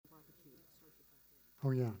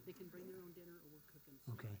Oh, yeah. They can bring their own dinner or we're cooking.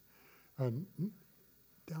 Okay.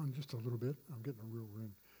 Down just a little bit. I'm getting a real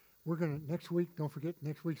ring. We're going to, next week, don't forget,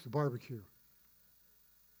 next week's the barbecue.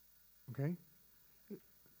 Okay?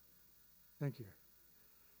 Thank you.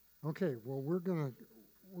 Okay, well, we're gonna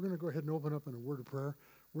go ahead and open up in a word of prayer.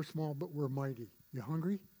 We're small, but we're mighty. You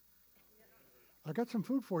hungry? I got some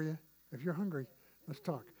food for you if you're hungry. Let's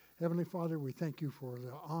talk. Heavenly Father, we thank you for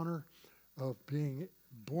the honor of being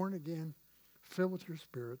born again, filled with your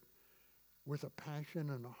Spirit, with a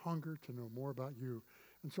passion and a hunger to know more about you.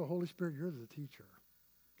 And so, Holy Spirit, you're the teacher.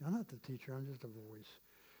 I'm not the teacher, I'm just a voice.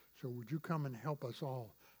 So would you come and help us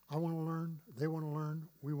all? I want to learn, they want to learn,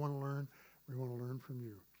 we want to learn, we want to learn from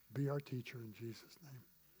you. Be our teacher in Jesus'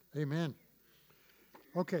 name. Amen.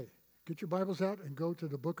 Okay, get your Bibles out and go to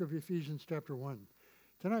the book of Ephesians chapter 1.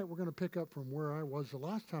 Tonight we're going to pick up from where I was the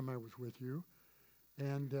last time I was with you.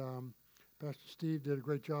 And Pastor Steve did a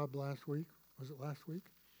great job last week. Was it last week?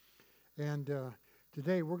 And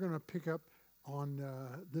today we're going to pick up on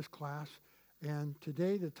this class. And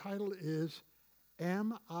today the title is,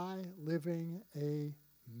 Am I Living a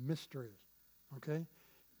Mystery? Okay?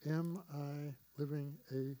 Am I living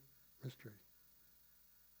a mystery?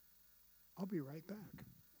 I'll be right back.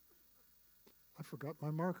 I forgot my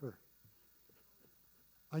marker.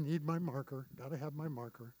 I need my marker. Got to have my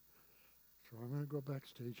marker. So I'm going to go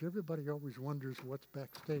backstage. Everybody always wonders what's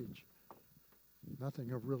backstage.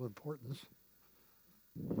 Nothing of real importance.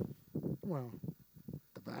 Well,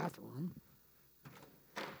 the bathroom.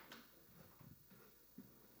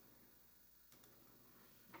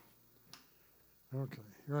 Okay,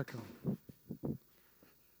 here I come.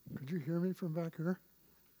 Could you hear me from back here?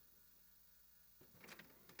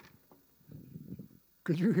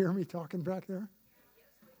 Could you hear me talking back there?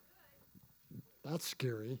 That's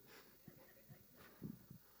scary.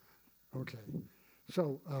 Okay,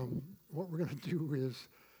 so what we're going to do is,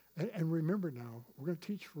 and remember now, we're going to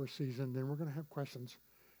teach for a season, then we're going to have questions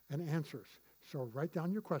and answers. So write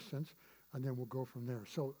down your questions, and then we'll go from there.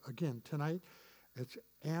 So again, tonight, it's,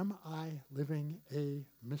 am I living a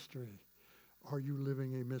mystery? Are you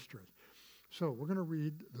living a mystery? So we're going to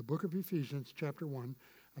read the book of Ephesians, chapter 1,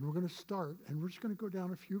 and we're going to start, and we're just going to go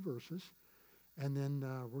down a few verses, and then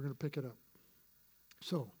we're going to pick it up.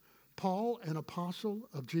 So, Paul, an apostle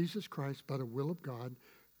of Jesus Christ by the will of God,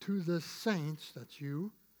 to the saints, that's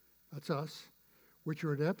you, that's us, which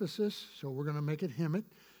are at Ephesus, so we're going to make it Hemet,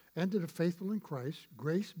 and to the faithful in Christ,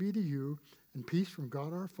 grace be to you, and peace from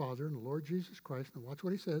God our Father and the Lord Jesus Christ. Now watch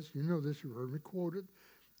what he says. You know this. You heard me quote it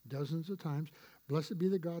dozens of times. Blessed be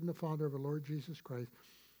the God and the Father of our Lord Jesus Christ,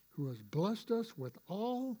 who has blessed us with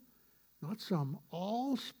all, not some,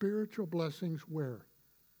 all spiritual blessings where?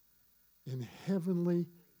 In heavenly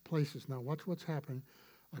places. Now watch what's happening.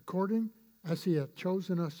 According as he hath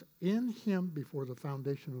chosen us in him before the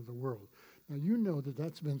foundation of the world. Now you know that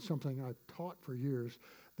that's been something I've taught for years,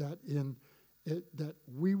 that that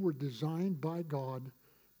we were designed by God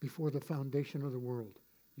before the foundation of the world.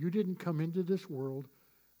 You didn't come into this world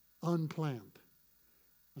unplanned.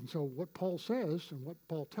 And so what Paul says and what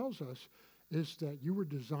Paul tells us is that you were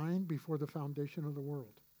designed before the foundation of the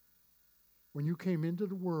world. When you came into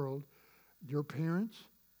the world, your parents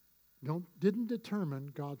didn't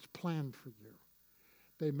determine God's plan for you.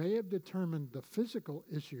 They may have determined the physical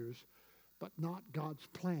issues, but not God's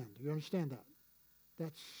plan. Do you understand that?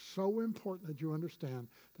 That's so important that you understand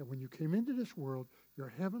that when you came into this world,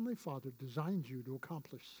 your heavenly Father designed you to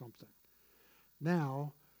accomplish something.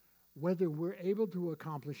 Now, whether we're able to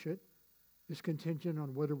accomplish it is contingent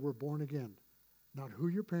on whether we're born again. Not who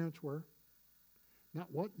your parents were,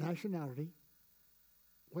 not what nationality,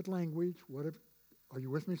 what language, whatever. Are you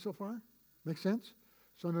with me so far? Make sense?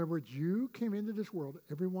 So in other words, you came into this world,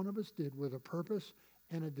 every one of us did, with a purpose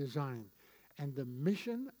and a design. And the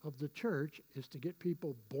mission of the church is to get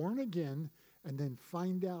people born again and then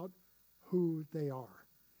find out who they are.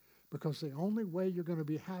 Because the only way you're going to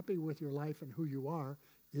be happy with your life and who you are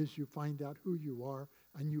is you find out who you are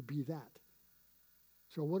and you be that.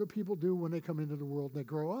 So what do people do when they come into the world and they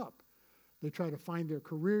grow up? They try to find their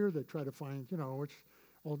career. They try to find,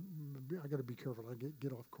 I got to be careful. I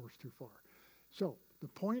get off course too far. So the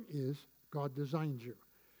point is God designed you.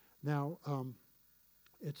 Now,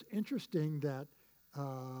 it's interesting that,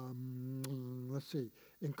 let's see,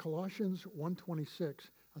 in Colossians 1:26,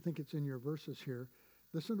 I think it's in your verses here,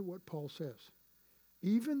 listen to what Paul says.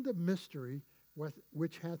 Even the mystery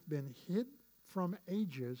which hath been hid from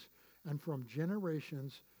ages and from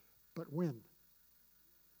generations, but when?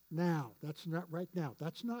 Now. That's not right now.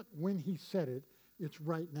 That's not when he said it. It's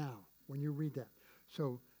right now when you read that.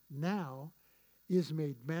 So now is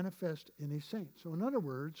made manifest in his saints. So in other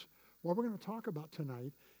words, what we're going to talk about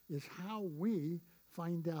tonight is how we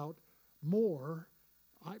find out more.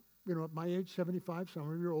 At my age, 75,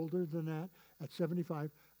 some of you are older than that. At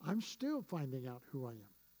 75, I'm still finding out who I am.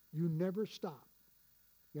 You never stop.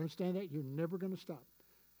 You understand that? You're never going to stop.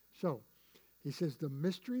 So, he says, the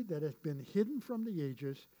mystery that has been hidden from the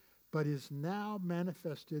ages, but is now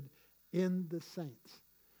manifested in the saints.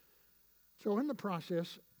 So in the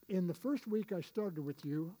process, in the first week I started with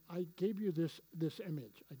you, I gave you this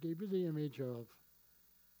image. I gave you the image of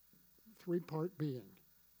three-part being.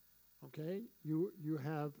 Okay? You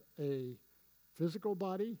have a physical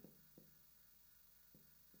body,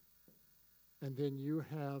 and then you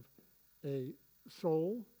have a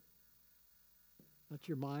soul. That's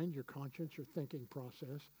your mind, your conscience, your thinking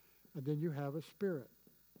process. And then you have a spirit.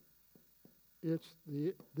 It's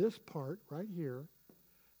this part right here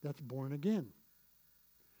that's born again.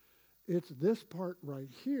 It's this part right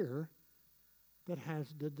here that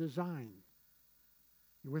has the design.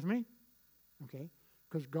 You with me? Okay.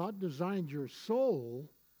 Because God designed your soul,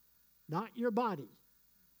 not your body.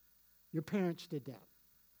 Your parents did that.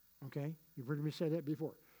 Okay? You've heard me say that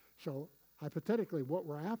before. So, hypothetically, what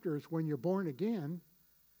we're after is when you're born again,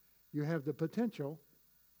 you have the potential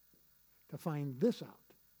to find this out.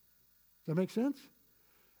 Does that make sense?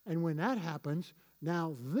 And when that happens,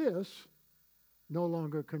 now this no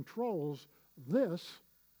longer controls this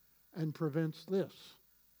and prevents this.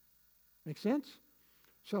 Make sense?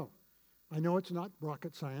 So, I know it's not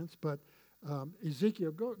rocket science, but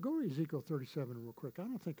Ezekiel, go to Ezekiel 37 real quick. I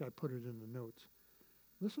don't think I put it in the notes.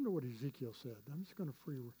 Listen to what Ezekiel said. I'm just going to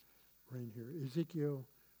free rein here. Ezekiel,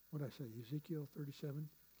 what did I say? Ezekiel 37?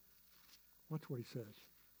 Watch what he says.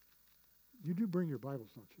 You do bring your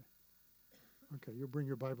Bibles, don't you? Okay, you'll bring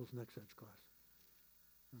your Bibles next Edge class.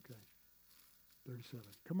 Okay, 37.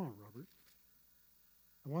 Come on, Robert.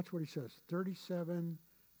 And watch what he says. 37,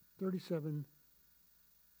 7.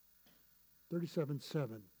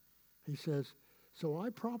 He says, so I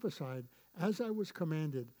prophesied as I was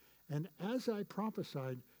commanded, and as I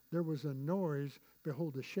prophesied, there was a noise,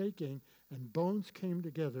 behold, a shaking, and bones came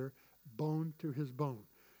together, bone to his bone.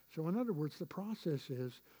 So in other words, the process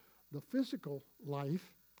is the physical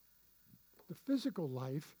life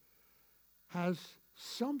has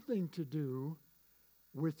something to do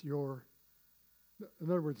with your, in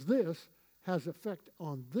other words, this has effect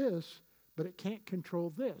on this, but it can't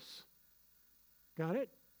control this. Got it?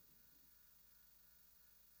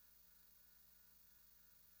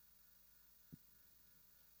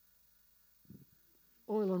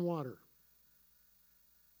 Oil and water.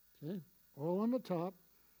 Okay? Oil on the top,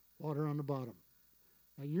 water on the bottom.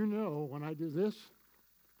 Now you know when I do this,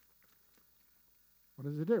 what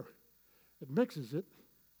does it do? It mixes it.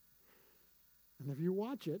 And if you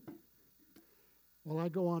watch it, while I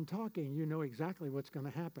go on talking, you know exactly what's going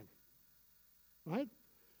to happen. Right?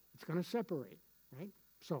 It's going to separate. Right?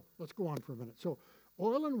 So let's go on for a minute. So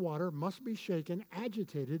oil and water must be shaken,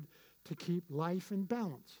 agitated to keep life in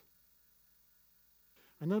balance.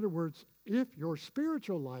 In other words, if your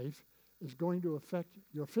spiritual life is going to affect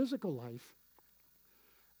your physical life,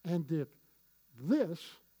 and if this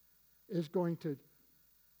is going to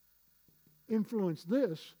influence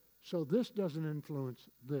this, so this doesn't influence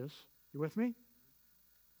this, you with me?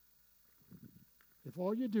 If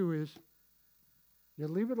all you do is you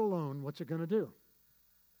leave it alone, what's it going to do?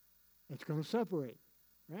 It's going to separate,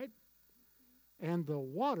 right? And the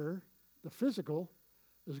water, the physical,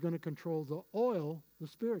 is going to control the oil, the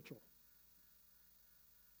spiritual.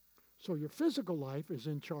 So your physical life is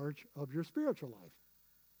in charge of your spiritual life.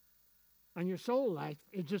 And your soul life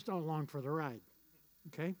is just along for the ride.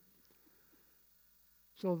 Okay?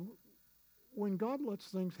 So when God lets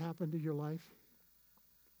things happen to your life,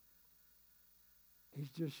 he's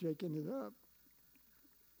just shaking it up.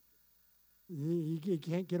 You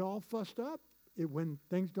can't get all fussed up when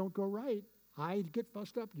things don't go right. I get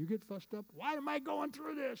fussed up. You get fussed up. Why am I going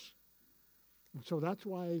through this? And so that's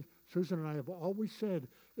why Susan and I have always said,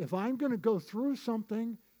 if I'm going to go through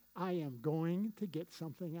something, I am going to get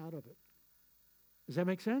something out of it. Does that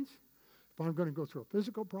make sense? If I'm going to go through a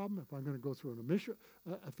physical problem, if I'm going to go through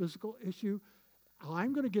a physical issue,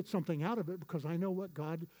 I'm going to get something out of it because I know what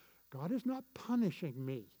God is not punishing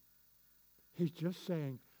me. He's just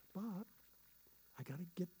saying, Bob, I got to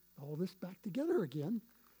get all this back together again.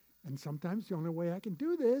 And sometimes the only way I can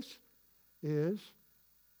do this is,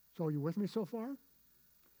 so are you with me so far?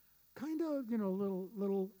 Kind of,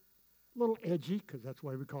 little edgy, because that's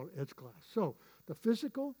why we call it edge class. So the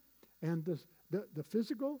physical and the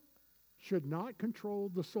physical should not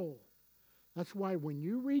control the soul. That's why when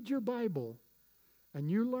you read your Bible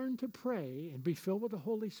and you learn to pray and be filled with the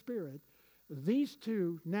Holy Spirit, these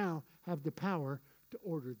two now have the power to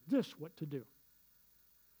order this what to do.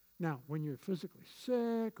 Now, when you're physically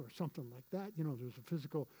sick or something like that, there's a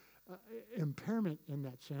physical impairment in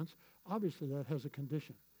that sense. Obviously, that has a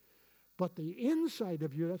condition. But the inside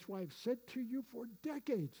of you, that's why I've said to you for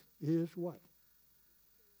decades, is what?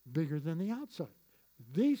 Bigger than the outside.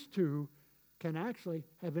 These two can actually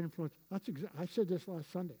have influence. I said this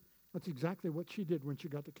last Sunday. That's exactly what she did when she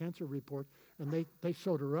got the cancer report, and they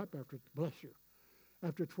sewed her up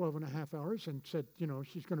after 12 and a half hours and said,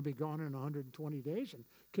 she's going to be gone in 120 days, and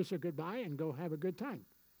kiss her goodbye and go have a good time.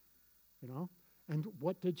 And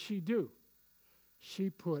what did she do? She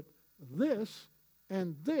put this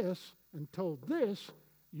and told this,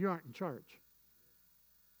 you aren't in charge.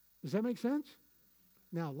 Does that make sense?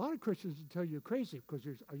 Now, a lot of Christians will tell you you're crazy because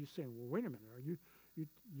are you saying, well, wait a minute, are you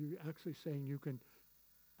actually saying you can,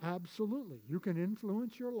 absolutely, you can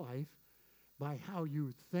influence your life by how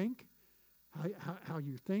you think, how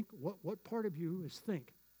you think, what part of you is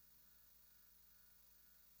think?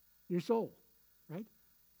 Your soul, right?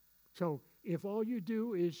 So if all you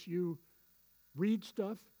do is you read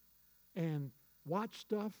stuff and watch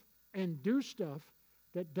stuff and do stuff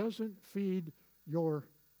that doesn't feed your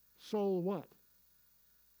soul what?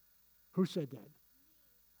 Who said that?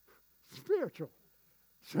 Spiritual.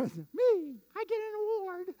 So, me, I get an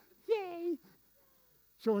award. Yay.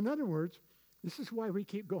 So in other words, this is why we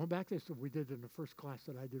keep going back to this. We did in the first class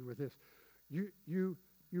that I did with this. You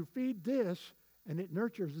feed this, and it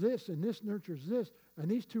nurtures this, and this nurtures this, and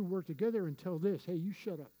these two work together until this. Hey, you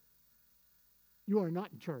shut up. You are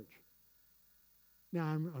not in charge. Now,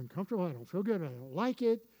 I'm uncomfortable. I don't feel good. I don't like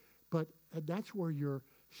it. But that's where your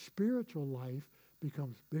spiritual life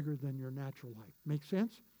becomes bigger than your natural life. Make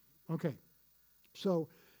sense? Okay. So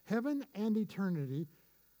heaven and eternity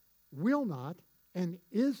will not and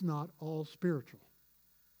is not all spiritual.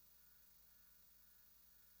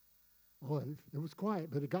 Oh, it was quiet,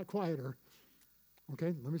 but it got quieter.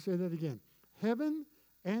 Okay, let me say that again. Heaven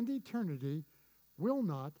and eternity will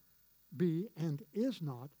not be and is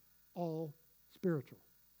not all spiritual.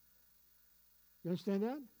 You understand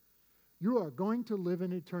that? You are going to live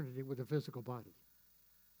in eternity with a physical body.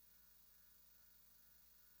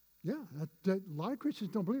 Yeah, a lot of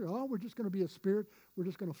Christians don't believe it. Oh, we're just going to be a spirit. We're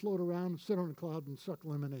just going to float around, sit on a cloud, and suck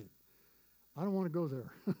lemonade. I don't want to go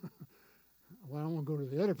there. Well, I don't want to go to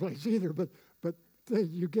the other place either, but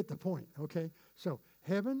you get the point, okay? So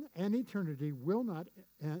heaven and eternity will not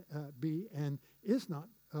be and is not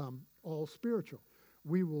all spiritual.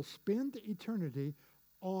 We will spend eternity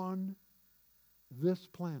on this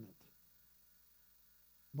planet.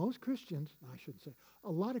 Most Christians, I shouldn't say,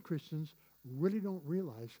 a lot of Christians really don't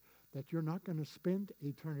realize that you're not going to spend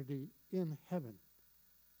eternity in heaven.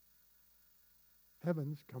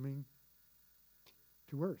 Heaven's coming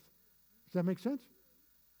to earth. Does that make sense?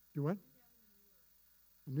 Do what?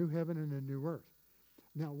 A new heaven and a new earth.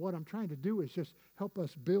 Now, what I'm trying to do is just help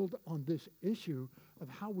us build on this issue of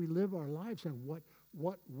how we live our lives and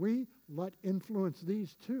what we let influence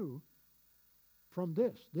these two from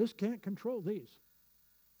this. This can't control these.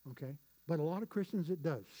 Okay? But a lot of Christians it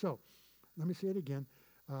does. So, let me say it again.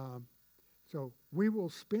 So, we will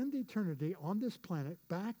spend eternity on this planet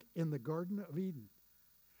back in the Garden of Eden.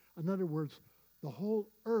 In other words, the whole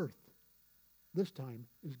earth this time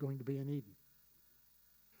is going to be in Eden.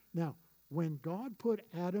 Now, when God put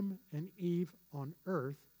Adam and Eve on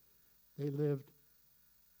earth, they lived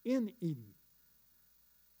in Eden.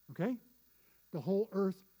 Okay? The whole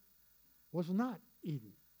earth was not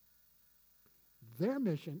Eden. Their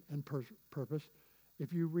mission and purpose,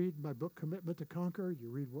 if you read my book, Commitment to Conquer, you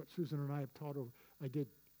read what Susan and I have taught over, I did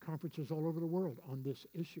conferences all over the world on this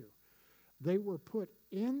issue. They were put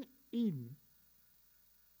in Eden,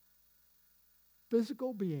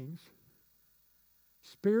 physical beings,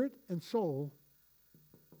 spirit and soul,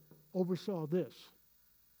 oversaw this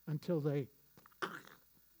until they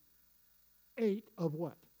ate of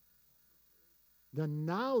what? The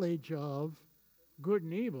knowledge of good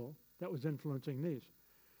and evil that was influencing these.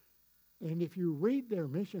 And if you read their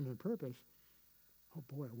mission and purpose, oh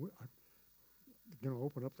boy, I'm going to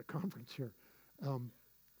open up the conference here.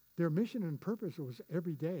 Their mission and purpose was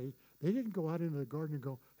every day. They didn't go out into the garden and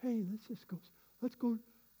go, hey, let's go,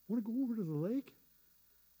 want to go over to the lake?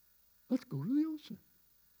 Let's go to the ocean.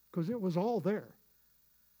 Because it was all there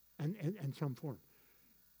in some form.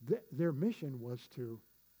 Their mission was to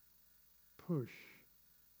push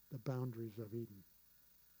the boundaries of Eden.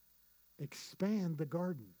 Expand the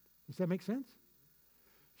garden. Does that make sense?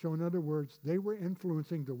 So in other words, they were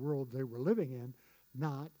influencing the world they were living in,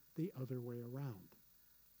 not the other way around.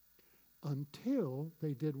 Until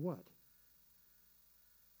they did what?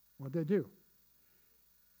 What did they do?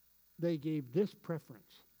 they gave this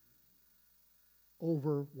preference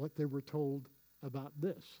over what they were told about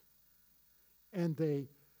this. And they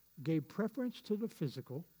gave preference to the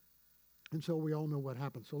physical, and so we all know what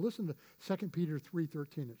happened. So listen to 2 Peter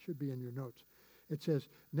 3:13. It should be in your notes. It says,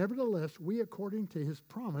 "Nevertheless, we, according to his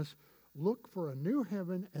promise, look for a new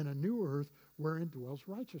heaven and a new earth wherein dwells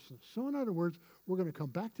righteousness." So in other words, we're going to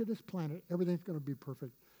come back to this planet. Everything's going to be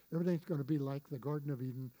perfect. Everything's going to be like the Garden of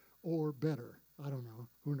Eden or better. I don't know.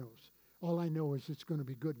 Who knows? All I know is it's going to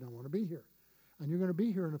be good, and I want to be here. And you're going to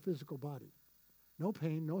be here in a physical body. No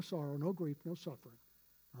pain, no sorrow, no grief, no suffering.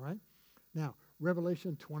 All right? Now,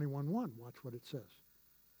 Revelation 21:1, watch what it says.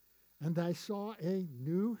 "And I saw a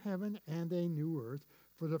new heaven and a new earth,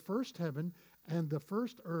 for the first heaven and the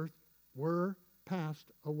first earth were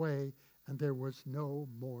passed away, and there was no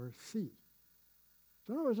more sea."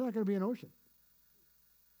 So in other words, there's not going to be an ocean.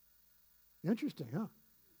 Interesting, huh?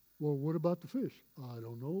 Well, what about the fish? I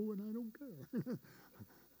don't know, and I don't care.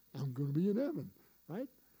 I'm going to be in heaven, right?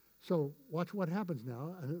 So watch what happens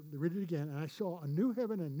now. Read it again. "And I saw a new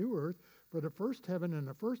heaven and new earth, for the first heaven and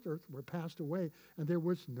the first earth were passed away, and there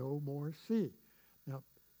was no more sea." Now,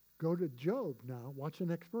 go to Job now. Watch the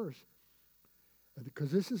next verse.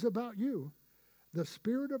 Because this is about you. "The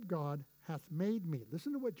Spirit of God hath made me."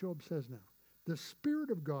 Listen to what Job says now. "The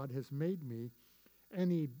Spirit of God has made me,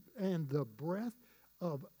 and the breath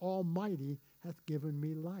of Almighty hath given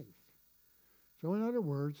me life." So in other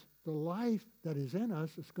words, the life that is in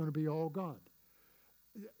us is going to be all God.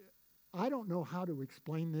 I don't know how to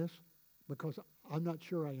explain this because I'm not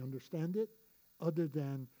sure I understand it, other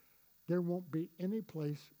than there won't be any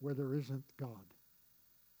place where there isn't God.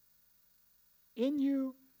 In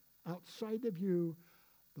you, outside of you,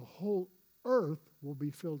 the whole earth will be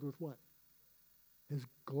filled with what? His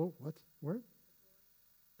glory. What's word?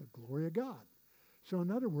 The glory of God. So in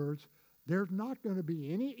other words, there's not going to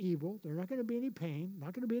be any evil. There's not going to be any pain.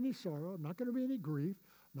 Not going to be any sorrow. Not going to be any grief.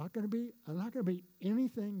 Not going to be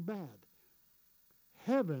anything bad.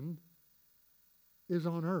 Heaven is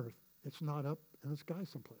on earth. It's not up in the sky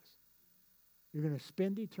someplace. You're going to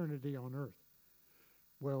spend eternity on earth.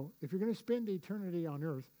 Well, if you're going to spend eternity on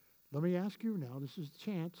earth, let me ask you now. This is a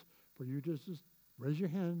chance for you to just raise your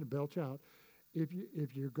hand and belch out.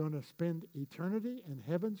 If you're going to spend eternity and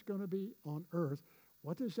heaven's going to be on earth,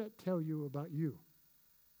 what does that tell you about you?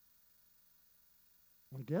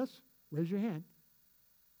 Want to guess? Raise your hand.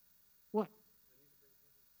 What?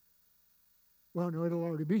 Well, no, it'll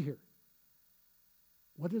already be here.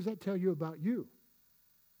 What does that tell you about you?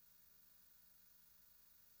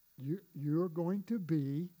 You're going to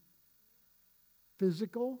be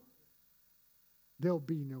physical. There'll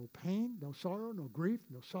be no pain, no sorrow, no grief,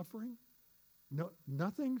 no suffering.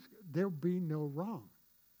 There'll be no wrong.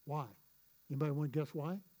 Why? Anybody want to guess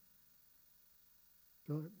why?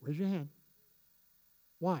 So raise your hand.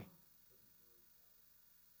 Why?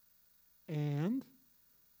 And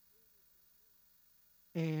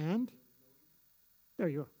there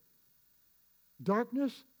you are.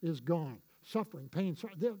 Darkness is gone. Suffering, pain,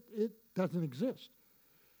 it doesn't exist.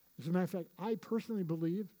 As a matter of fact, I personally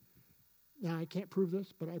believe, now I can't prove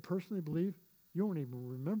this, but I personally believe you won't even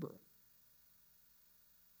remember it.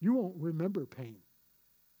 You won't remember pain.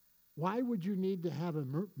 Why would you need to have a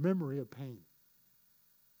memory of pain?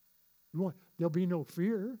 There'll be no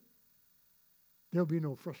fear. There'll be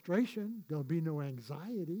no frustration. There'll be no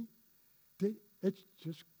anxiety. It's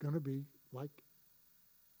just going to be like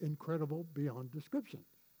incredible beyond description.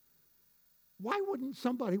 Why wouldn't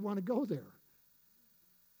somebody want to go there?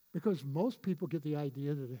 Because most people get the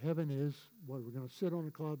idea that heaven is, what, we're going to sit on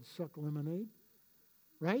a cloud and suck lemonade?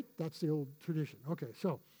 Right? That's the old tradition.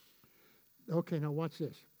 Okay, now watch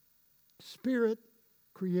this. Spirit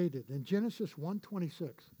created. In Genesis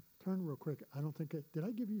 1:26. Turn real quick. Did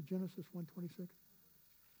I give you Genesis 1:26?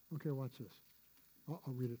 Okay, watch this.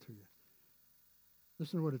 I'll read it to you.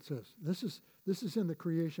 Listen to what it says. This is in the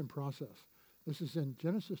creation process. This is in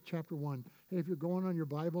Genesis chapter 1. Hey, if you're going on your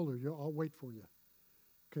Bible, I'll wait for you.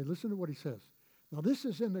 Okay, listen to what he says. Now, this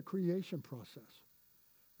is in the creation process.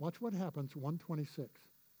 Watch what happens, 1:26.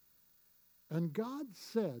 "And God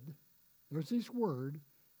said," there's this word,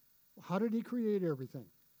 how did he create everything?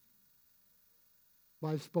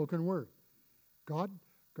 By spoken word. God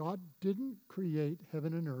didn't create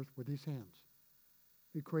heaven and earth with his hands.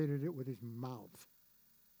 He created it with his mouth.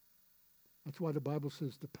 That's why the Bible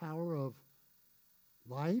says the power of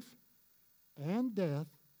life and death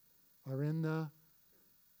are in the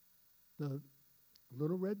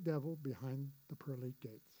little red devil behind the pearly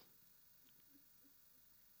gates.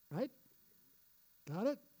 Right? Got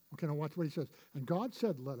it? Okay, now watch what he says. "And God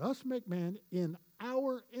said, let us make man in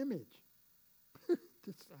our image."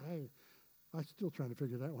 I'm still trying to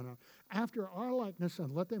figure that one out. After our likeness,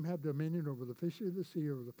 and let them have dominion over the fish of the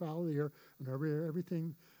sea, over the fowl of the air, and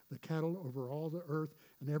everything, the cattle over all the earth,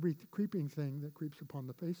 and every creeping thing that creeps upon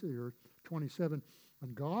the face of the earth. 27.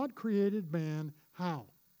 And God created man, how?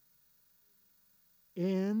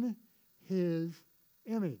 In his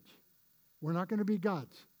image. We're not going to be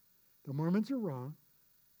gods. The Mormons are wrong.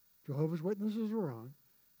 Jehovah's Witnesses are wrong.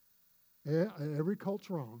 Every cult's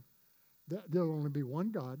wrong. There'll only be one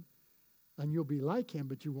God. And you'll be like him,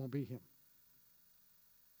 but you won't be him.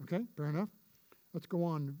 Okay, fair enough? Let's go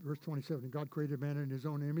on, verse 27. God created man in his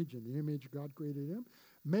own image. In the image God created him.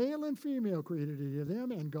 Male and female created he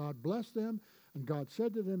them, and God blessed them. And God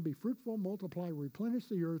said to them, be fruitful, multiply, replenish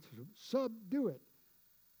the earth, subdue it.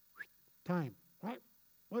 Time. Right?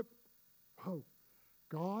 What? Oh.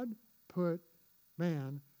 God put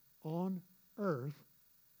man on earth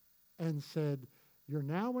and said, you're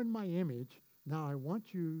now in my image. Now I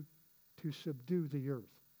want you to subdue the earth.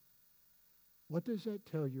 What does that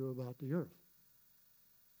tell you about the earth?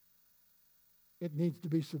 It needs to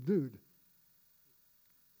be subdued.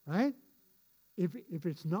 Right? If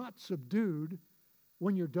it's not subdued,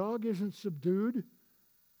 when your dog isn't subdued,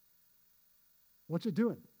 what's it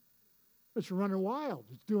doing? It's running wild.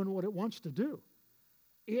 It's doing what it wants to do.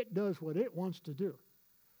 It does what it wants to do.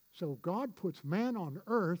 So God puts man on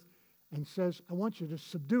earth and says, I want you to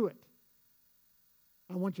subdue it.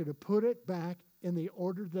 I want you to put it back in the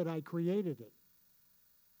order that I created it.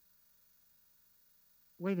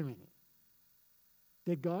 Wait a minute.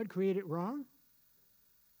 Did God create it wrong?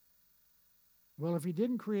 Well, if he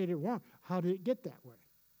didn't create it wrong, how did it get that way?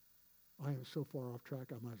 I am so far off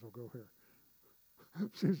track, I might as well go here.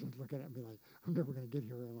 Susan's looking at me like, I'm never going to get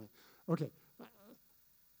here, am I? Okay.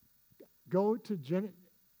 Go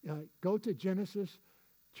to Genesis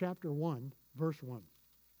chapter 1, verse 1.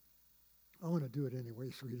 I want to do it anyway,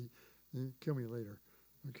 sweetie. Kill me later.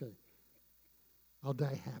 Okay. I'll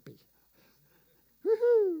die happy.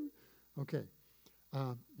 Woohoo! Okay.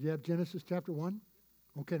 You have Genesis chapter 1?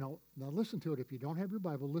 Okay, now listen to it. If you don't have your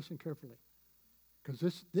Bible, listen carefully. Because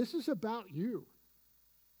this is about you.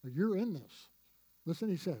 You're in this. Listen,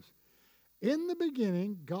 he says, in the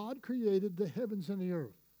beginning, God created the heavens and the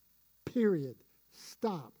earth. Period.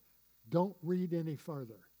 Stop. Don't read any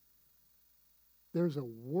farther. There's a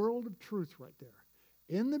world of truth right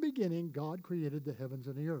there. In the beginning, God created the heavens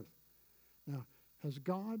and the earth. Now, has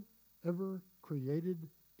God ever created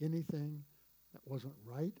anything that wasn't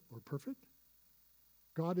right or perfect?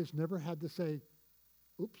 God has never had to say,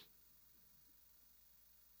 oops.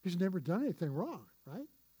 He's never done anything wrong, right?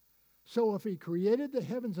 So if he created the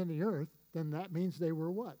heavens and the earth, then that means they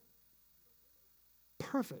were what?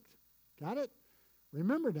 Perfect. Got it?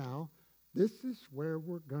 Remember now, this is where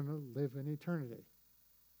we're going to live in eternity.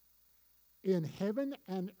 In heaven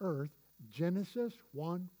and earth, Genesis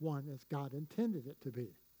 1:1 as God intended it to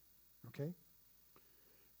be. Okay?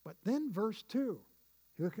 But then verse 2,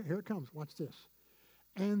 here it comes. Watch this.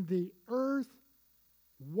 And the earth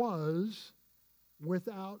was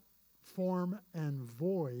without form and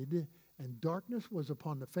void, and darkness was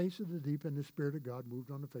upon the face of the deep, and the Spirit of God moved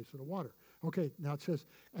on the face of the water. Okay, now it says,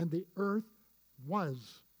 and the earth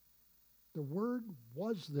was. The word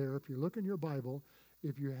was there, if you look in your Bible,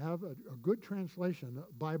 if you have a good translation,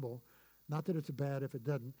 Bible, not that it's bad if it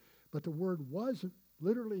doesn't, but the word was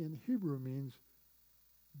literally in Hebrew means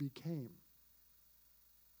became.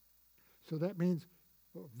 So that means,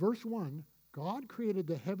 verse 1, God created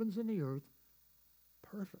the heavens and the earth,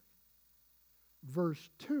 perfect. Verse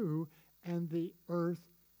 2, and the earth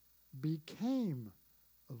became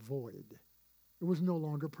a void. It was no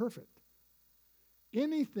longer perfect.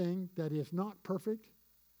 Anything that is not perfect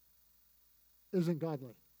isn't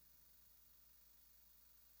godly.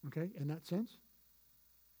 Okay, in that sense?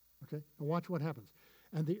 Okay, and watch what happens.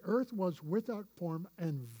 And the earth was without form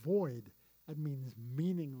and void. That means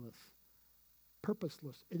meaningless,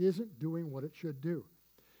 purposeless. It isn't doing what it should do.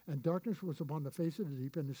 And darkness was upon the face of the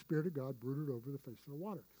deep, and the Spirit of God brooded over the face of the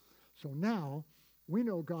water. So now, we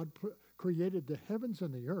know God created the heavens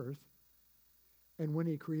and the earth, and when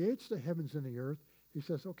he creates the heavens and the earth, he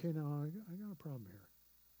says, okay, now I got a problem here.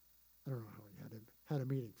 I don't know how he had a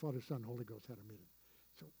meeting. Father, Son, Holy Ghost had a meeting.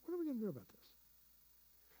 So what are we going to do about this?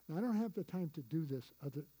 Now, I don't have the time to do this.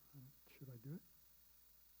 Should I do it?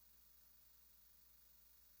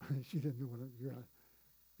 She didn't want to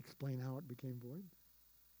explain how it became void.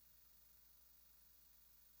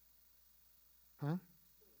 Huh?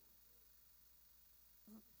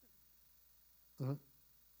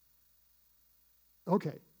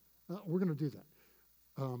 Okay, we're going to do that.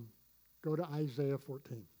 Go to Isaiah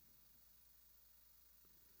 14.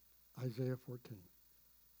 Isaiah 14.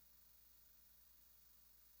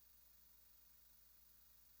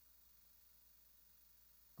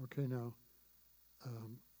 Okay, now,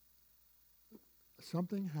 um,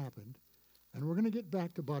 something happened, and we're going to get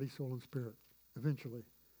back to body, soul, and spirit eventually.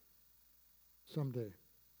 Someday.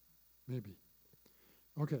 Maybe.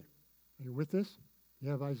 Okay. Are you with this? You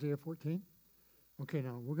have Isaiah 14? Okay,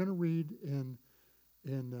 now we're going to read in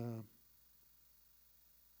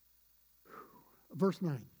verse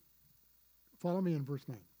 9. Follow me in verse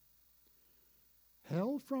 9.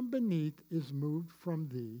 Hell from beneath is moved from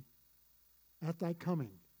thee at thy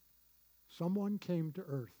coming. Someone came to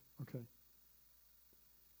earth. Okay.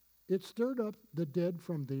 It stirred up the dead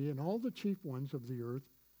from thee, and all the chief ones of the earth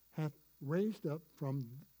hath raised up from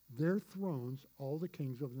their thrones all the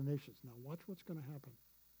kings of the nations. Now watch what's going to happen.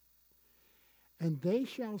 And they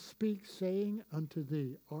shall speak, saying unto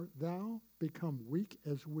thee, Art thou become weak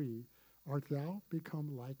as we? Art thou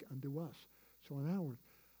become like unto us? So in other words,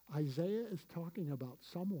 Isaiah is talking about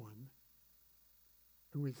someone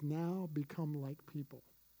who is now become like people.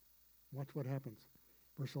 Watch what happens.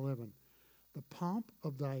 Verse 11. The pomp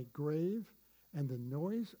of thy grave and the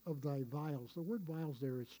noise of thy viols. The word viols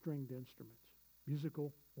there is stringed instruments,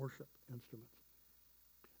 musical worship instruments.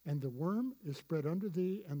 And the worm is spread under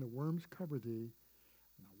thee, and the worms cover thee.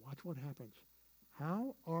 Now watch what happens.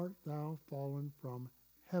 How art thou fallen from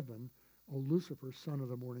heaven, O Lucifer, son of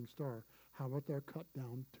the morning star? How art thou cut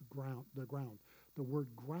down to the ground? The word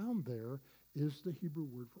ground there is the Hebrew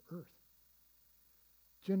word for earth.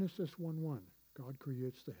 Genesis 1:1, God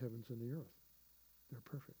creates the heavens and the earth. They're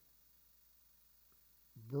perfect.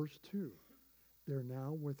 Verse 2, they're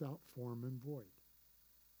now without form and void.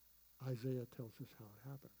 Isaiah tells us how it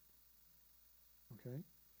happened. Okay?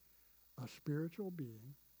 A spiritual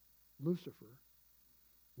being, Lucifer,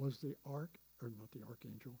 was the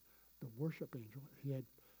archangel, the worship angel. He had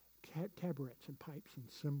tabrets and pipes and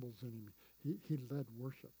cymbals in him. He led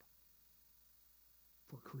worship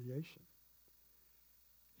for creation.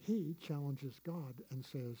 He challenges God and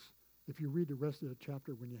says, if you read the rest of the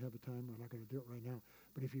chapter when you have a time, we're not going to do it right now,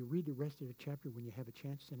 but if you read the rest of the chapter when you have a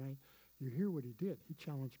chance tonight, you hear what he did. He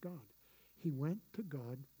challenged God. He went to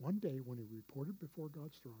God one day when he reported before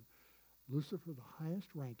God's throne. Lucifer, the highest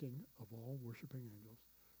ranking of all worshiping angels,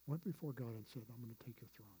 went before God and said, I'm going to take your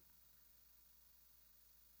throne.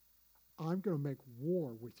 I'm going to make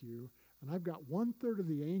war with you, and I've got 1/3 of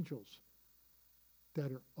the angels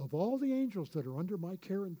that are, of all the angels that are under my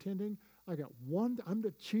care and tending, I got one, I'm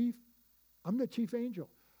the chief angel.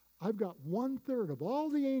 I've got 1/3 of all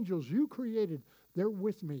the angels you created, they're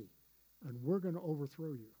with me, and we're going to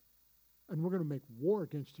overthrow you. And we're going to make war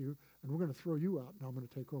against you, and we're going to throw you out, and I'm going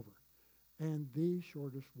to take over. And the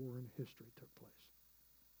shortest war in history took place.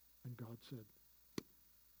 And God said,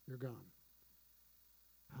 you're gone.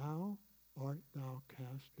 How art thou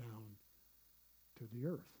cast down to the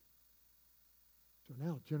earth? So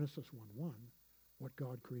now Genesis 1:1, what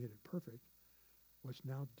God created perfect, was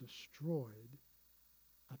now destroyed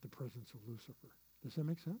at the presence of Lucifer. Does that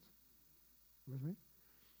make sense? With me?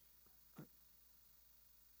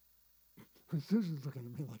 Susan's looking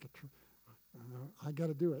at me like I got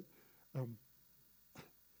to do it.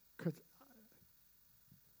 'Cause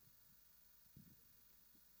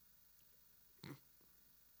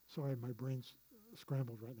sorry, my brain's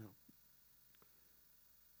scrambled right now.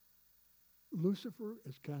 Lucifer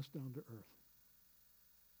is cast down to earth.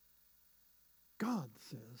 God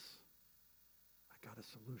says, I got a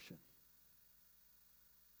solution.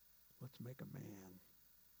 Let's make a man.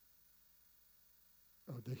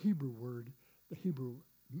 The Hebrew word,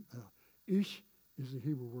 ish is the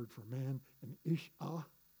Hebrew word for man, and ishah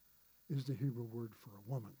is the Hebrew word for a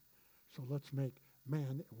woman. So let's make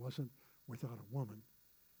man. It wasn't without a woman.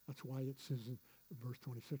 That's why it says in verse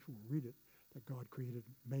 26, we'll read it, that God created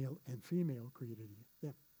male and female, created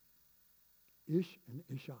them. Ish and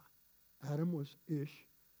Ishah. Adam was Ish,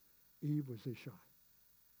 Eve was Ishah.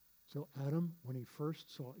 So Adam, when he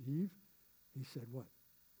first saw Eve, he said what?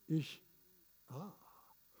 Ish,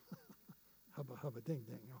 hubba ding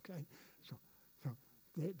ding, okay? So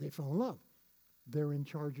they fell in love. They're in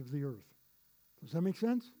charge of the earth. Does that make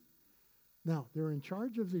sense? Now, they're in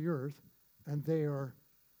charge of the earth, and they are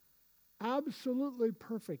absolutely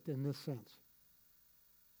perfect in this sense.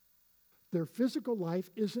 Their physical life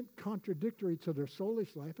isn't contradictory to their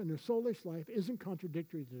soulish life, and their soulish life isn't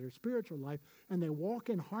contradictory to their spiritual life, and they walk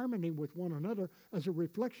in harmony with one another as a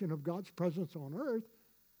reflection of God's presence on earth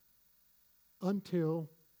until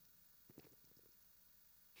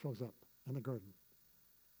shows up in the garden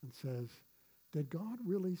and says, did God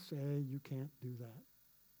really say you can't do that?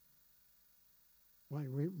 Why,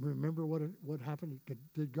 remember what happened?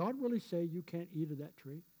 Did God really say you can't eat of that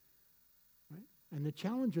tree? Right? And the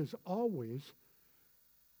challenge is always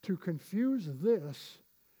to confuse this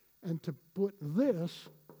and to put this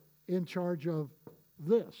in charge of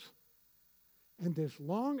this. And as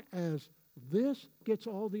long as this gets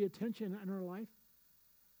all the attention in our life,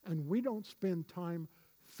 and we don't spend time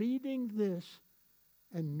feeding this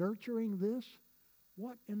and nurturing this,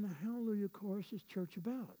 what in the hallelujah chorus is church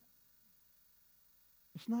about?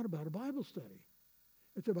 It's not about a Bible study.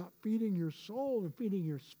 It's about feeding your soul and feeding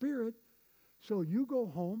your spirit. So you go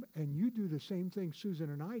home and you do the same thing Susan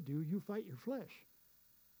and I do. You fight your flesh.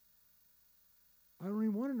 I don't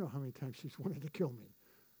even want to know how many times she's wanted to kill me.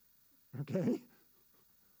 Okay?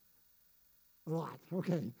 A lot.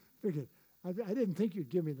 Okay. Figured. I didn't think you'd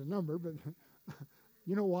give me the number, but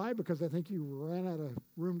you know why? Because I think you ran out of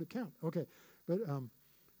room to count. Okay. But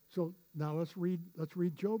so now let's read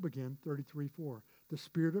Job again, 33:4. The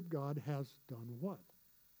Spirit of God has done what?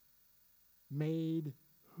 Made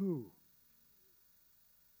who?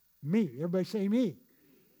 Me. Everybody say me.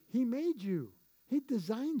 He made you. He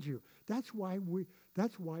designed you. That's why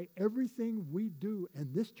everything we do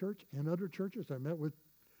in this church and other churches, I met with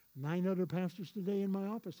 9 other pastors today in my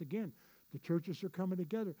office. Again, the churches are coming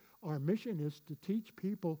together. Our mission is to teach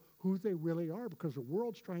people who they really are, because the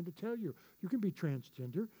world's trying to tell you, you can be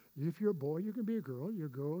transgender. If you're a boy, you can be a girl. You're a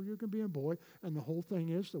girl, you can be a boy. And the whole thing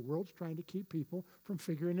is the world's trying to keep people from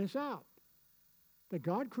figuring this out. That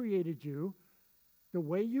God created you the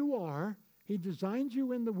way you are. He designed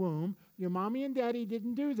you in the womb. Your mommy and daddy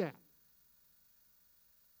didn't do that.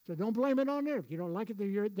 So don't blame it on them. If you don't like it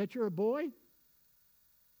that you're a boy,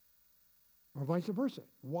 or vice versa.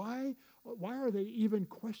 Why are they even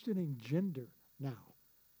questioning gender now?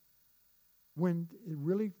 When it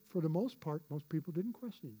really, for the most part, most people didn't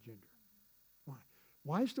question gender. Why?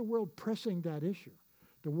 Why is the world pressing that issue?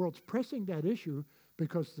 The world's pressing that issue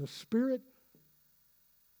because the spirit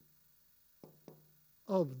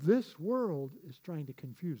of this world is trying to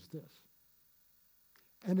confuse this.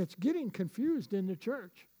 And it's getting confused in the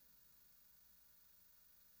church.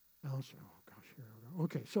 Oh gosh, here we go.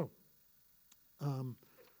 Okay, so how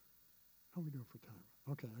are we doing for time?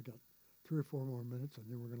 Okay, I got 3 or 4 more minutes, and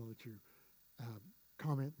then we're going to let you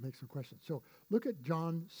comment, make some questions. So look at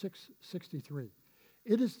John 6:63.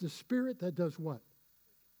 It is the Spirit that does what?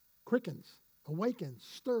 Quickens, awakens,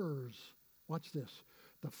 stirs. Watch this.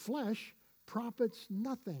 The flesh profits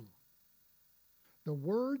nothing. The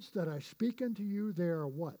words that I speak unto you, they are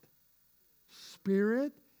what?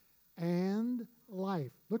 Spirit and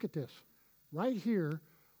life. Look at this. Right here,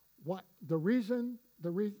 what the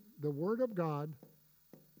Word of God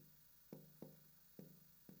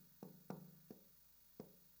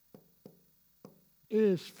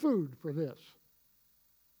is food for this.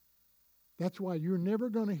 That's why you're never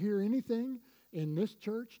going to hear anything in this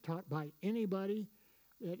church taught by anybody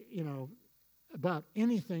that, about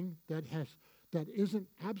anything that isn't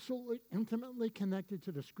absolutely intimately connected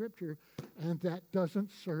to the Scripture and that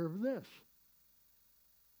doesn't serve this.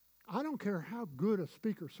 I don't care how good a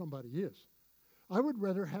speaker somebody is. I would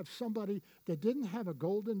rather have somebody that didn't have a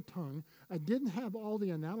golden tongue and didn't have all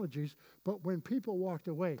the analogies, but when people walked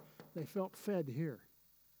away, they felt fed here,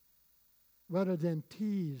 rather than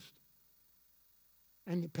teased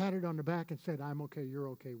and patted on the back and said, I'm okay, you're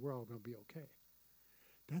okay, we're all going to be okay.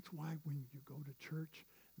 That's why when you go to church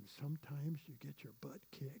and sometimes you get your butt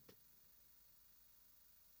kicked,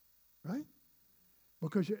 right?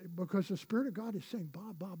 Because the Spirit of God is saying,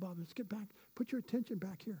 Bob, let's get back. Put your attention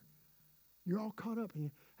back here. You're all caught up. And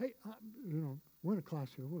hey, we're in a class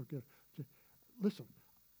here. We'll get. Listen,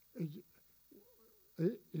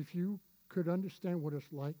 if you could understand what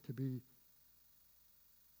it's like to be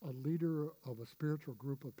a leader of a spiritual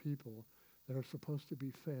group of people that are supposed to be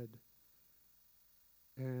fed,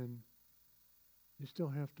 and you still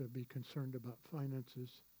have to be concerned about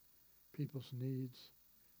finances, people's needs,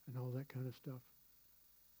 and all that kind of stuff.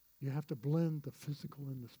 You have to blend the physical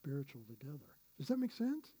and the spiritual together. Does that make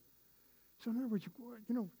sense? So in other words,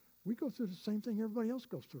 we go through the same thing everybody else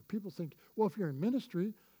goes through. People think, well, if you're in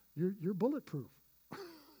ministry, you're bulletproof.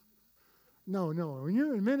 No. When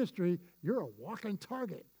you're in ministry, you're a walking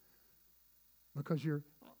target. Because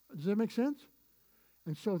does that make sense?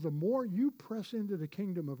 And so the more you press into the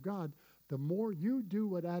kingdom of God, the more you do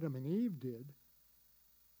what Adam and Eve did,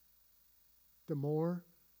 the more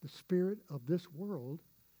the spirit of this world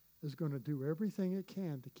is going to do everything it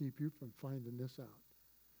can to keep you from finding this out.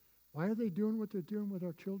 Why are they doing what they're doing with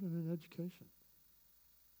our children in education?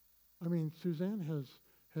 I mean, Suzanne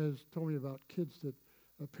has told me about kids that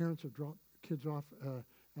parents have dropped kids off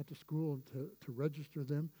at the school to register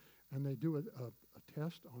them, and they do a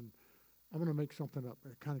test on, I'm going to make something up.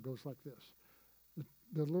 It kind of goes like this.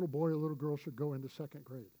 The little boy or little girl should go into 2nd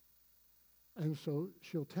grade. And so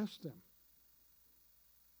she'll test them.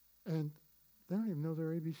 and they don't even know their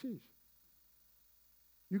ABCs.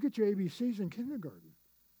 You get your ABCs in kindergarten.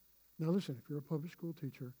 Now listen, if you're a public school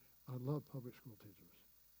teacher, I love public school teachers.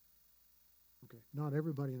 Okay, not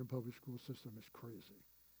everybody in the public school system is crazy.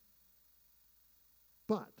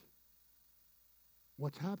 But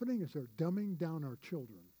what's happening is they're dumbing down our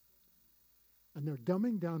children. And they're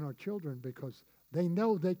dumbing down our children because they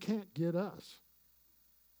know they can't get us.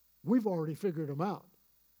 We've already figured them out.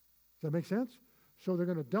 Does that make sense? So they're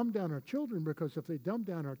going to dumb down our children, because if they dumb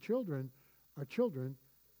down our children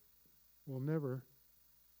will never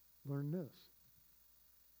learn this.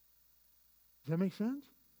 Does that make sense?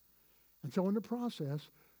 And so in the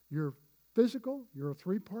process, you're physical, you're a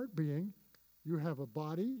three-part being. You have a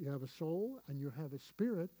body, you have a soul, and you have a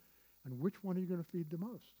spirit. And which one are you going to feed the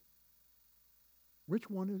most? Which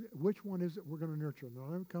one is it we're going to nurture? Now,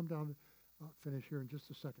 let me come down to finish here in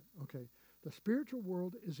just a second. Okay, the spiritual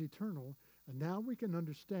world is eternal, and now we can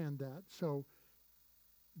understand that. So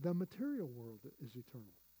the material world is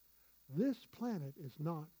eternal. This planet is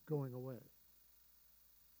not going away.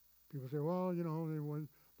 People say, well,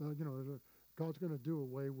 God's going to do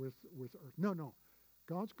away with Earth. No.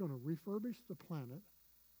 God's going to refurbish the planet,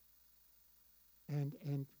 and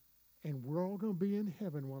we're all going to be in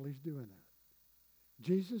heaven while he's doing that.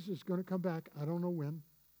 Jesus is going to come back. I don't know when.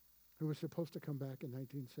 He was supposed to come back in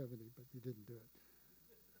 1970, but he didn't do it.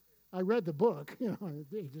 I read the book.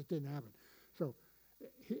 It just didn't happen. So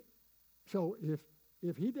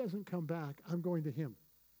if he doesn't come back, I'm going to him.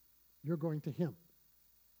 You're going to him,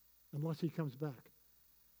 unless he comes back.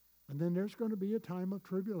 And then there's going to be a time of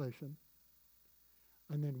tribulation,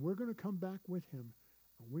 and then we're going to come back with him,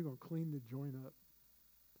 and we're going to clean the joint up,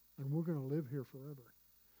 and we're going to live here forever.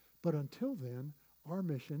 But until then, our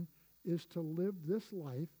mission is to live this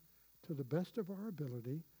life to the best of our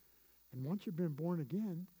ability. And once you've been born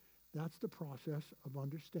again, that's the process of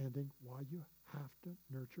understanding why you have to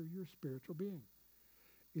nurture your spiritual being.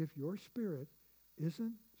 If your spirit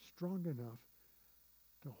isn't strong enough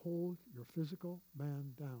to hold your physical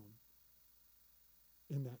man down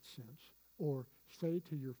in that sense, or say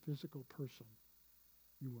to your physical person,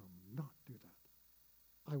 you will not do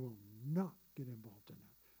that. I will not get involved in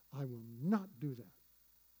that. I will not do that.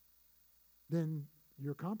 Then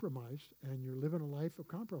you're compromised, and you're living a life of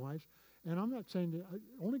compromise. And I'm not saying that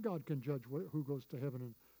only God can judge who goes to heaven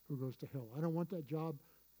and who goes to hell. I don't want that job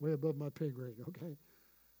way above my pay grade, okay?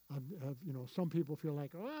 Some people feel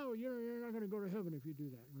like, oh, you're not going to go to heaven if you do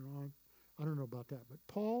that. I don't know about that. But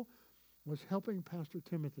Paul was helping Pastor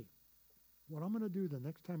Timothy. What I'm going to do the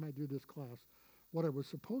next time I do this class, what I was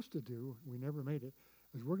supposed to do, we never made it,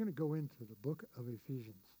 is we're going to go into the book of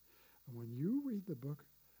Ephesians. And when you read the book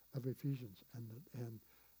of Ephesians and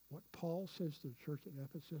what Paul says to the church at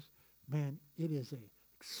Ephesus, man, it is an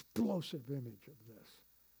explosive image of this.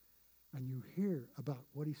 And you hear about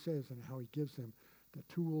what he says and how he gives them the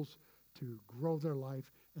tools to grow their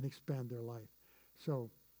life and expand their life.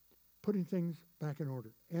 So, putting things back in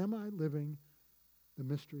order. Am I living the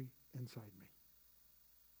mystery inside me?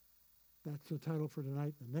 That's the title for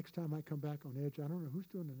tonight. The next time I come back on Edge, I don't know who's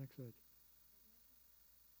doing the next Edge.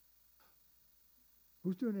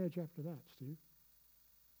 Who's doing Edge after that, Steve?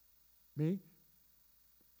 Me?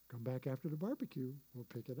 Come back after the barbecue. We'll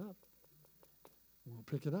pick it up.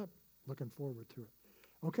 Looking forward to it.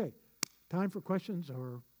 Okay. Time for questions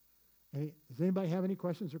or does anybody have any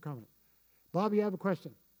questions or comments? Bob, you have a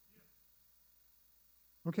question?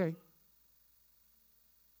 Okay.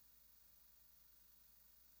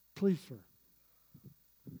 Please, sir.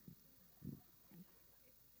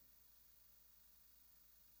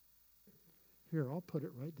 Here, I'll put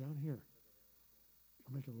it right down here.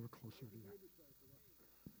 I'll make it a little closer to you.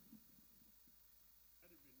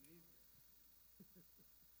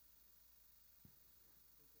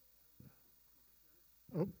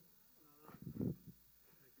 Oh.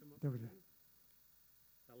 There we go.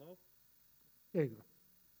 Hello? There you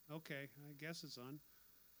go. Okay, I guess it's on.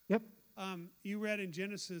 Yep. You read in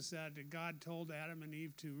Genesis that God told Adam and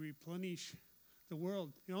Eve to replenish the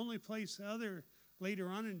world. The only place later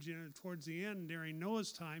on in Genesis, towards the end, during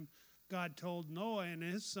Noah's time, God told Noah and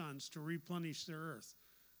his sons to replenish the earth.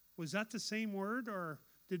 Was that the same word, or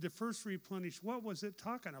did the first replenish? What was it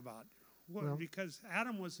talking about? Because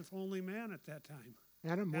Adam was the only man at that time.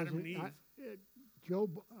 Adam and Eve.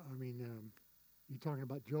 Job, you talking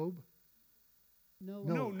about Job?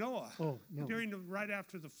 No, Noah. Oh, no. Right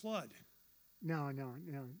after the flood. No.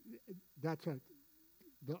 That's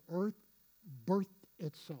the earth birthed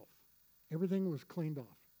itself. Everything was cleaned off.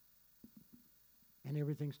 And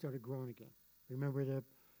everything started growing again. Remember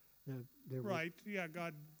Right, yeah,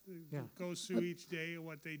 God goes through each day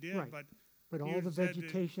what they did, right. but But You all the said that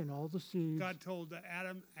vegetation, all the seeds. God told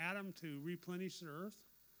Adam to replenish the earth?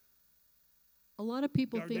 A lot of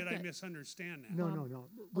people Or think did I that misunderstand that? No, Bob, no, no.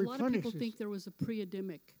 a lot of people Replenishes- think there was a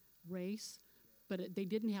pre-Adamic race, but they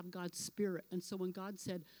didn't have God's spirit. And so when God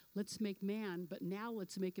said, let's make man, but now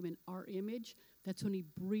let's make him in our image, that's when he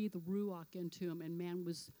breathed the Ruach into him, and man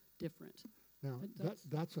was different. Now, But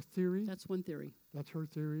that's a theory. That's one theory. That's her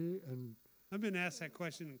theory. And I've been asked that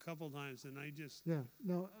question a couple times, and I just, yeah,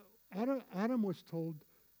 no, Adam was told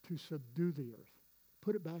to subdue the earth,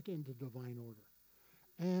 put it back into divine order,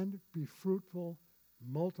 and be fruitful,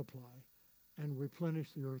 multiply, and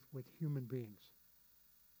replenish the earth with human beings.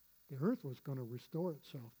 The earth was going to restore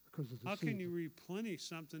itself because of the how can seed. you replenish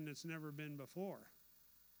something that's never been before?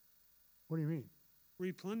 What do you mean?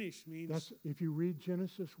 Replenish means That's if you read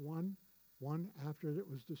Genesis 1 after it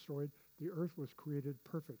was destroyed, the earth was created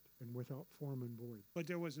perfect and without form and void. but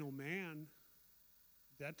there was no man.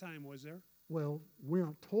 That time, was there? Well, we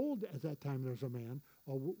aren't told at that time there's a man.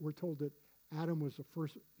 We're told that Adam was the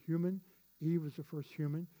first human, Eve was the first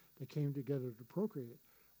human. They came together to procreate.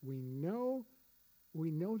 We know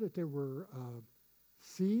that there were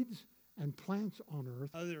seeds and plants on earth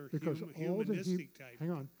Other because all the humanistic type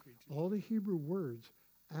hang on, creatures. all the Hebrew words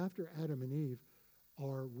after Adam and Eve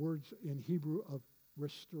are words in Hebrew of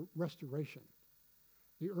restoration.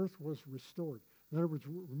 The earth was restored. In other words,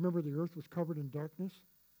 remember the earth was covered in darkness?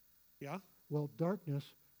 Yeah? Well,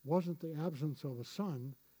 darkness wasn't the absence of a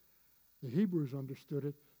sun. The Hebrews understood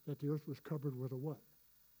it that the earth was covered with a what?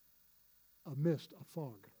 A mist, a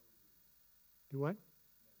fog. Do what?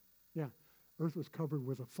 Yeah. Earth was covered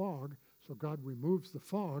with a fog, so God removes the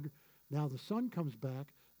fog. Now the sun comes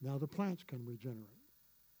back. Now the plants can regenerate.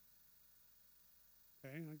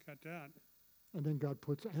 Okay, I got that. And then God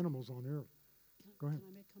puts animals on the earth. Go ahead. Can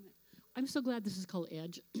I make a comment? I'm so glad this is called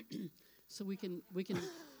Edge, so we can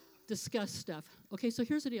discuss stuff. Okay, so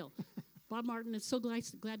here's the deal. Bob Martin, it's so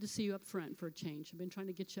glad to see you up front for a change. I've been trying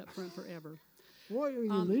to get you up front forever. What, are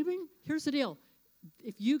you leaving? Here's the deal.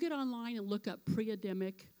 If you get online and look up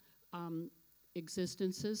pre-Adamic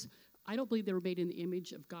existences, I don't believe they were made in the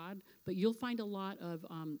image of God, but you'll find a lot of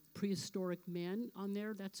prehistoric men on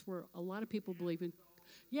there. That's where a lot of people believe in.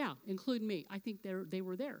 Yeah, including me. I think they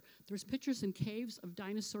were there. There's pictures in caves of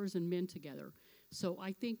dinosaurs and men together. So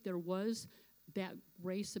I think there was that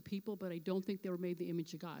race of people, but I don't think they were made in the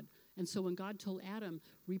image of God. And so when God told Adam,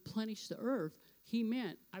 replenish the earth, he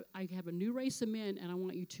meant, I have a new race of men, and I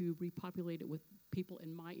want you to repopulate it with people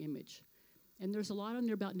in my image. And there's a lot on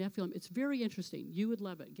there about Nephilim. It's very interesting. You would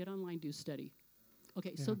love it. Get online, do a study.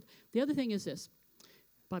 Okay, so the other thing is this.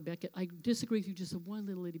 Bob Beckett, I disagree with you just on one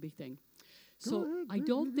little itty bitty thing. So ahead, I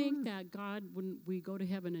don't think that God, when we go to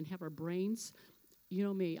heaven and have our brains, you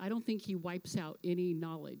know me, I don't think he wipes out any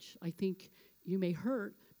knowledge. I think you may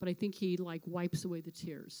hurt, but I think he like wipes away the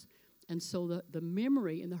tears. And so the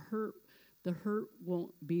memory and the hurt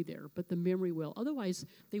won't be there, but the memory will. Otherwise,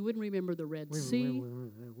 they wouldn't remember the Red Sea. Wait.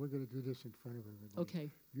 We're going to do this in front of everybody.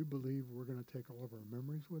 Okay, You believe we're going to take all of our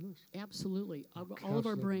memories with us? absolutely. All Cast of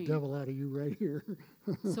our the brain. devil out of you right here.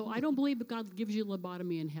 So I don't believe that God gives you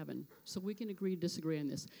lobotomy in heaven. So we can agree to disagree on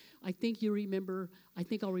this. I think you remember, I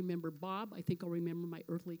think I'll remember Bob. I think I'll remember my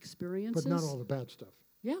earthly experiences. But not all the bad stuff.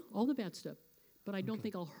 Yeah, all the bad stuff. But I don't Okay.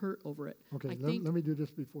 think I'll hurt over it. Okay, I let think, me do this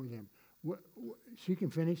before them. She can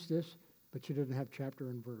finish this, but she didn't have chapter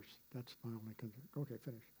and verse. That's my only concern. Okay,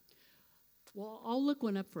 finish. well, I'll look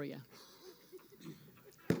one up for you.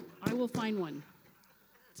 I will find one.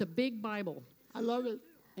 It's a big Bible, I love it.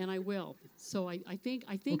 and I will. So I think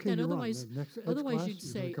Okay, that you're on. otherwise, The next Ed's otherwise class, you'd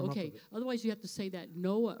you're gonna say, come up okay, with it. otherwise you have to say that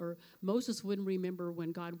Noah or Moses wouldn't remember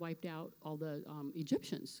when God wiped out all the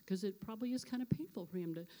Egyptians, because it probably is kind of painful for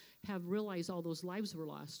him to have realized all those lives were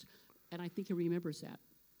lost. And I think he remembers that.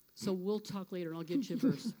 So we'll talk later, and I'll get you a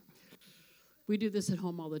verse. We do this at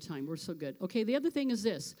home all the time. We're so good. Okay, the other thing is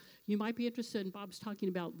this. You might be interested, and Bob's talking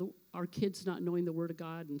about our kids not knowing the Word of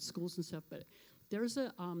God in schools and stuff, but there's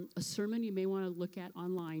a sermon you may want to look at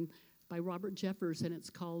online by Robert Jeffers, and it's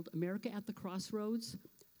called America at the Crossroads.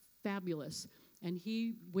 Fabulous. And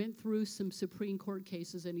he went through some Supreme Court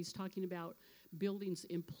cases, and he's talking about buildings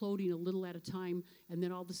imploding a little at a time, and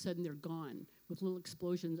then all of a sudden they're gone. With little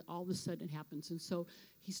explosions, all of a sudden it happens. And so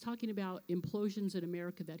he's talking about implosions in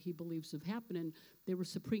America that he believes have happened, and they were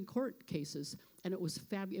Supreme Court cases, and it was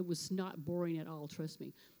it was not boring at all, trust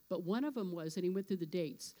me. But one of them was, and he went through the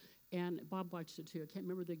dates, and Bob watched it too. I can't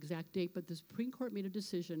remember the exact date, but the Supreme Court made a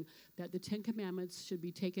decision that the Ten Commandments should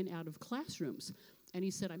be taken out of classrooms. And he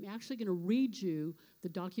said, I'm actually going to read you the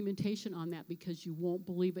documentation on that because you won't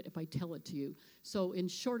believe it if I tell it to you. So in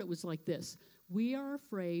short, it was like this. We are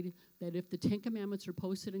afraid that if the Ten Commandments are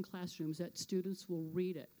posted in classrooms, that students will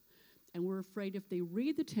read it. And we're afraid if they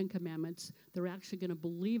read the Ten Commandments, they're actually going to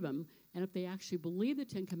believe them. And if they actually believe the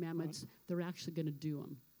Ten Commandments, they're actually going to do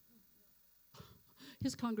them.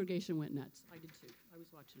 His congregation went nuts. I did too. I was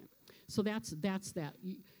watching it. So that's that.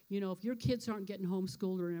 You know, if your kids aren't getting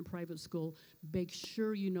homeschooled or in a private school, make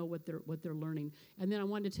sure you know what they're learning. And then I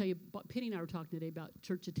wanted to tell you, Penny and I were talking today about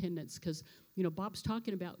church attendance because, you know, Bob's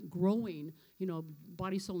talking about growing, you know,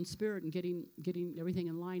 body, soul, and spirit and getting everything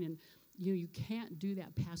in line. And you can't do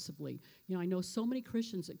that passively. You know, I know so many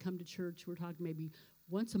Christians that come to church. We're talking maybe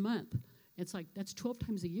once a month. It's like that's 12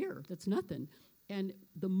 times a year. That's nothing. And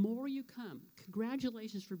the more you come,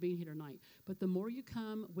 congratulations for being here tonight, but the more you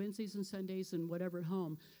come Wednesdays and Sundays and whatever at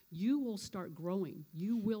home, you will start growing.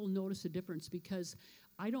 You will notice a difference because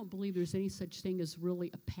I don't believe there's any such thing as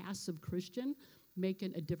really a passive Christian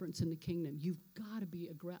making a difference in the kingdom. You've got to be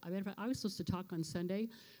aggressive. I was supposed to talk on Sunday,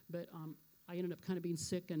 but I ended up kind of being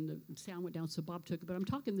sick and the sound went down, so Bob took it. But I'm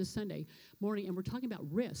talking this Sunday morning, and we're talking about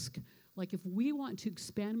risk. Like if we want to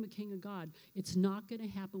expand the kingdom of God, it's not going to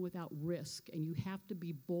happen without risk, and you have to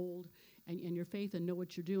be bold in your faith and know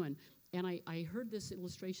what you're doing. And I heard this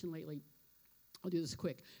illustration lately. I'll do this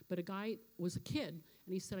quick. But a guy was a kid,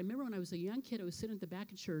 and he said, I remember when I was a young kid, I was sitting at the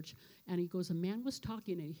back of church, and he goes, a man was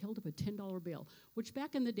talking, and he held up a $10 bill, which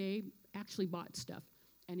back in the day actually bought stuff.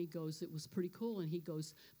 And he goes, it was pretty cool. And he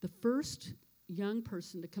goes, the first young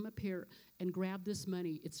person to come up here and grab this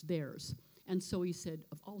money, it's theirs. And so he said,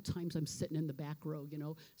 of all times, I'm sitting in the back row, you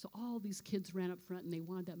know. So all these kids ran up front, and they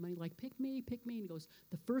wanted that money, like, pick me, pick me. And he goes,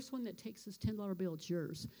 the first one that takes this $10 bill, it's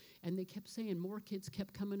yours. And they kept saying, more kids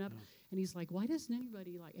kept coming up. And he's like, why doesn't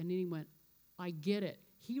anybody like? And then he went, I get it.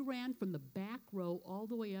 He ran from the back row all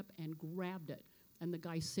the way up and grabbed it. And the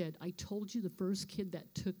guy said, I told you the first kid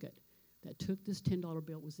that took this $10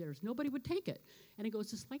 bill was theirs. Nobody would take it. And he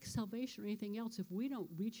goes, it's like salvation or anything else. If we don't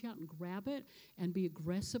reach out and grab it and be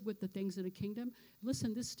aggressive with the things in the kingdom,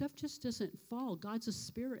 listen, this stuff just doesn't fall. God's a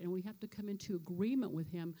spirit, and we have to come into agreement with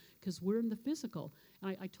him because we're in the physical.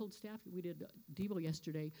 And I told staff, we did Devo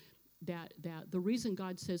yesterday, that the reason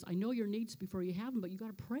God says, I know your needs before you have them, but you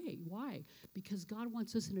got to pray. Why? Because God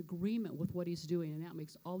wants us in agreement with what he's doing, and that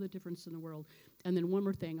makes all the difference in the world. And then one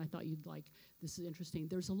more thing I thought you'd like. This is interesting.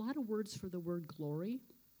 There's a lot of words for the word glory,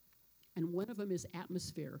 and one of them is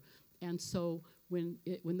atmosphere. And so when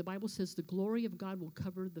the Bible says the glory of God will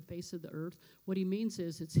cover the face of the earth, what he means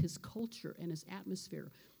is it's his culture and his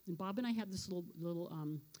atmosphere. And Bob and I have this little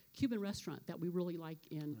Cuban restaurant that we really like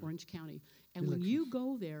in Orange County. And when you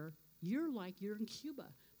go there, you're like you're in Cuba.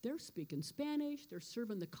 They're speaking Spanish. They're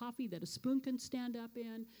serving the coffee that a spoon can stand up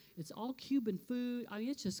in. It's all Cuban food. I mean,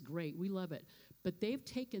 it's just great. We love it. But they've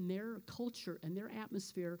taken their culture and their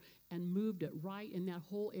atmosphere and moved it right in that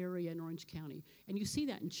whole area in Orange County. And you see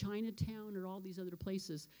that in Chinatown or all these other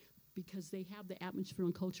places because they have the atmosphere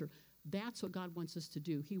and culture. That's what God wants us to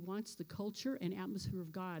do. He wants the culture and atmosphere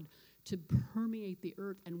of God to permeate the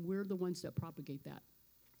earth, and we're the ones that propagate that.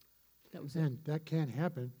 That was it. And that can't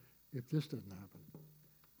happen if this doesn't happen.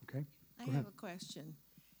 Okay? I Go have ahead. a question.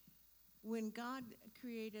 When God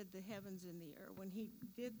created the heavens and the earth, when he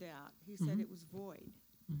did that, he said it was void.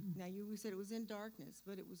 Now, we said it was in darkness,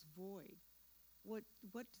 but it was void. What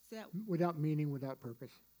does that, Without meaning, without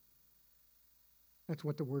purpose. That's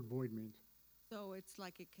what the word void means. so it's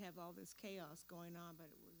like it have all this chaos going on, but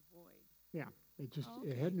it was void. Yeah. It just,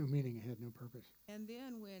 it Okay. had no meaning, it had no purpose. And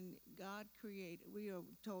then when God created, we are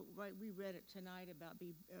told, right, we read it tonight about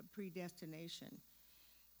predestination,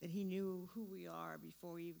 that he knew who we are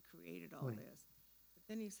before he even created all Right. this. But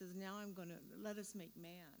then he says, now I'm going to let us make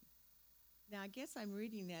man. Now, I guess I'm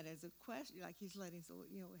reading that as a question, like he's letting, so,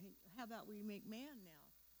 you know, hey, how about we make man now?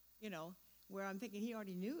 You know, where I'm thinking he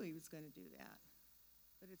already knew he was going to do that.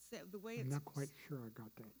 But it's the way I'm it's, not quite sure I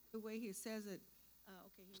got that. the way he says it,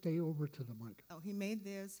 okay. Stay over to the mic. He made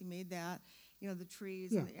this, he made that, you know, the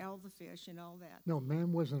trees Yeah. and all the fish and all that. No,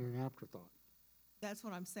 man wasn't an afterthought. That's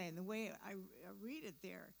what I'm saying. The way I read it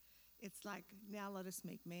there, it's like, now let us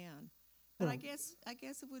make man. But I Well-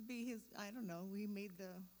 guess it would be his, I don't know, he made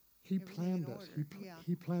He everything in planned us. order. Yeah.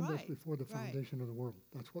 He planned us Right, before the right. foundation of the world.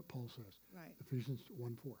 That's what Paul says. right, Ephesians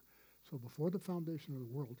 1:4. So before the foundation of the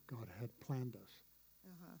world, God had planned us.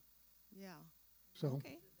 yeah. So,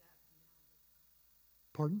 Okay,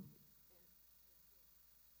 pardon?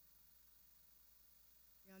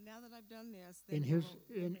 yeah, now that I've done this, In then his,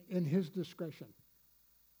 we'll in, make in man. his discretion.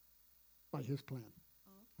 By his plan.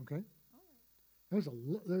 Oh, Okay? all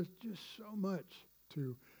right. There's just so much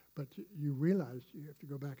to, but you realize, you have to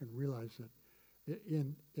go back and realize that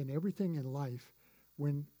in everything in life,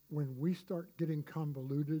 when we start getting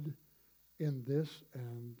convoluted in this,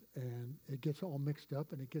 and it gets all mixed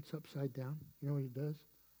up and it gets upside down. You know what he does?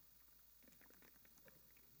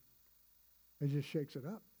 He just shakes it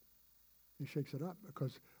up. He shakes it up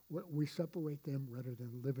because we separate them rather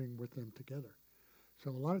than living with them together. So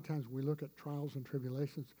a lot of times we look at trials and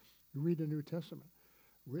tribulations. You read the New Testament.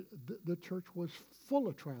 The church was full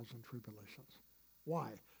of trials and tribulations. Why?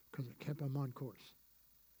 Because it kept them on course.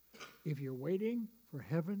 If you're waiting for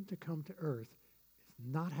heaven to come to earth, it's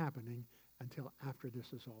not happening until after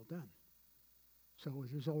this is all done. So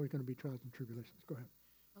there's always going to be trials and tribulations. Go ahead.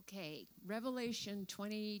 Okay, Revelation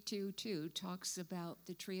 22:2 talks about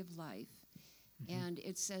the tree of life, and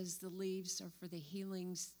it says the leaves are for the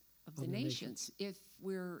healings of the nations. If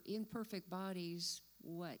we're in perfect bodies,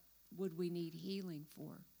 what would we need healing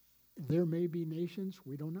for? There may be nations,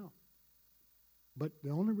 we don't know. But the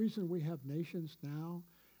only reason we have nations now,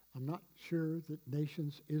 I'm not sure that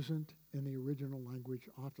nations isn't in the original language.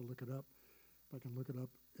 I'll have to look it up. If I can look it up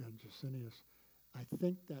in Jusinius. I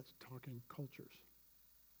think that's talking cultures.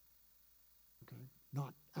 Okay?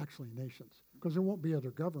 Not actually nations. Because there won't be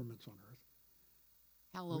other governments on earth.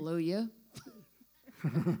 Hallelujah.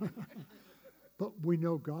 But we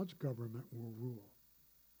know God's government will rule,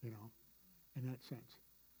 in that sense.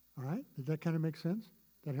 All right? Did that kind of make sense?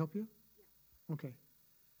 That help you? Yeah. Okay.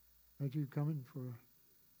 Are you coming for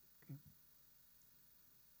okay.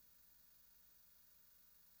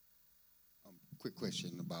 Quick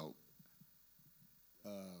question about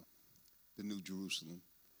the New Jerusalem.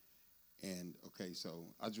 And, okay,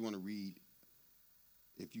 so I just want to read,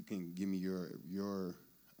 if you can give me your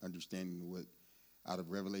understanding of what, out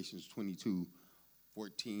of Revelations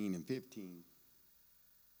 22:14 and 15,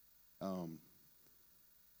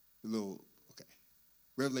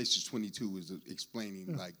 Revelations 22 is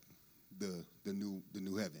explaining like the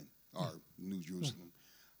new heaven or New Jerusalem.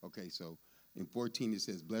 Okay, so in 14 it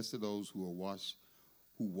says, "Blessed are those who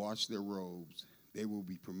wash their robes; they will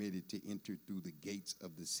be permitted to enter through the gates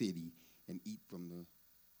of the city and eat from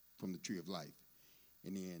the tree of life."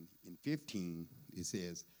 And then in 15 it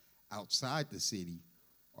says, "Outside the city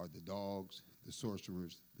are the dogs, the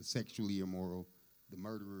sorcerers, the sexually immoral, the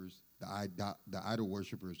murderers, the idol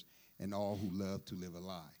worshipers, and all who love to live a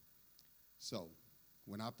lie." So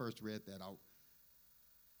when I first read that,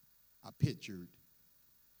 I pictured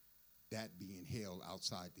that being held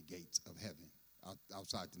outside the gates of heaven,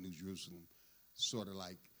 outside the New Jerusalem, sort of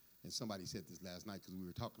like, and somebody said this last night because we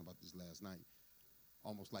were talking about this last night,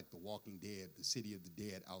 almost like the Walking Dead, the city of the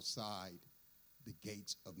dead outside the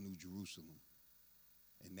gates of New Jerusalem,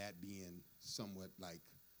 and that being somewhat like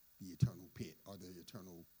the eternal pit or the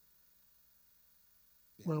eternal.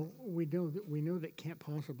 Well, we know that can't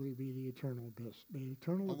possibly be the eternal abyss. The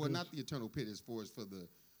eternal abyss. Well, not the eternal pit as far as for the.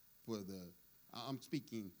 I'm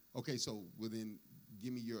speaking. Okay, so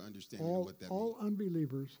give me your understanding of what that means. All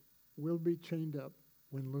unbelievers will be chained up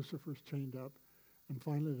when Lucifer's chained up, and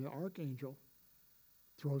finally the archangel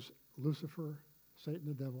throws Lucifer, Satan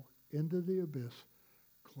the devil, into the abyss,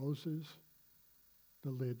 closes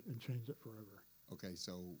the lid, and chains it forever. Okay,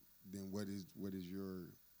 so then what is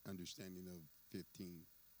your understanding of 15?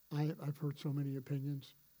 I've heard so many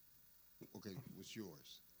opinions. Okay, what's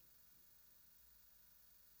yours?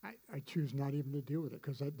 I choose not even to deal with it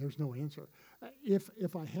because there's no answer.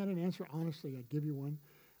 If I had an answer, honestly, I'd give you one.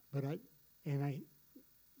 But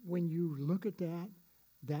when you look at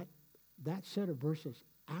that set of verses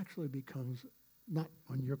actually becomes, not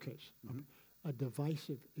on your case, a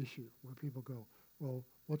divisive issue where people go, well,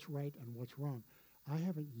 what's right and what's wrong? I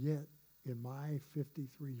haven't yet, in my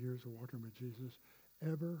 53 years of walking with Jesus,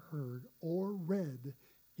 ever heard or read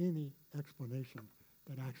any explanation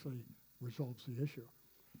that actually resolves the issue,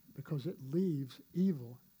 because it leaves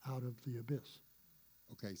evil out of the abyss.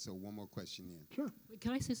 Okay, so one more question then. Sure.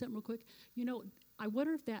 Can I say something real quick? I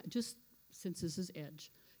wonder if that, just since this is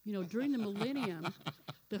Edge, during the millennium,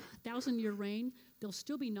 the 1,000-year reign, there'll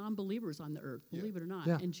still be non-believers on the earth, believe it or not.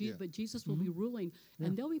 Yeah. But Jesus will be ruling,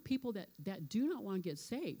 and there'll be people that do not want to get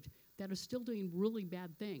saved, that are still doing really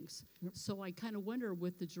bad things. Yep. So I kind of wonder,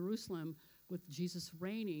 with the Jerusalem, with Jesus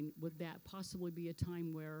reigning, would that possibly be a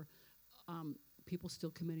time where people still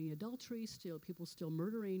committing adultery, people still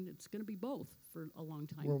murdering? It's going to be both for a long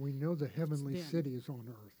time. Well, we know the heavenly then. city is on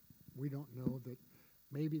earth. We don't know that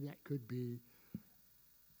maybe that could be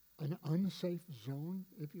an unsafe zone,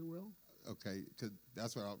 if you will. Okay, because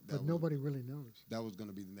that's what But nobody really knows. that was going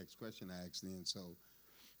to be the next question I asked then. So,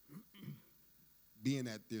 being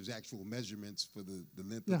that there's actual measurements for the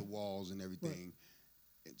length of the walls and everything,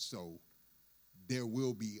 and so there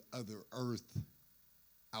will be other earth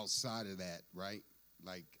outside of that, right?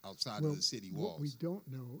 Like outside of the city walls. What we don't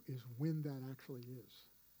know is when that actually is.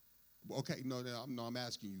 Okay, no, I'm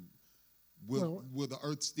asking you. Well- Will the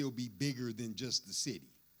earth still be bigger than just the city?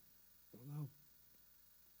 Well,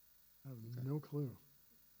 I have no clue.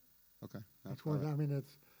 Okay. That's all what right. I mean.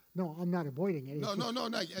 No, I'm not avoiding it. It's No, just- no,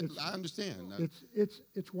 no. it's- I understand.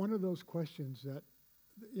 It's one of those questions that,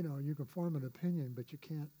 you can form an opinion, but you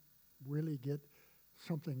can't really get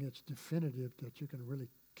something that's definitive that you can really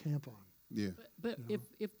camp on. Yeah. But You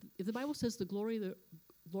if the Bible says the glory of the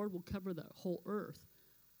Lord will cover the whole earth,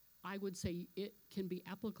 I would say it can be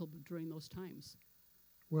applicable during those times.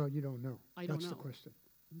 Well, you don't know. I don't That's the know question.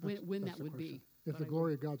 when That's that the would question. be. If But the I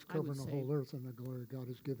glory would- of God's I would covering the say- whole earth, and the glory of God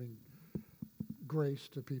is giving grace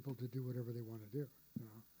to people to do whatever they want to do.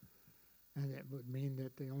 And it would mean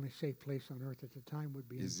that the only safe place on earth at the time would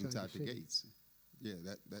be Is inside inside the the city. gates. Yeah.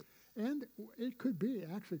 That. And it could be,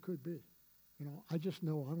 actually could be. I just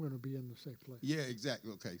know I'm going to be in the safe place. Yeah.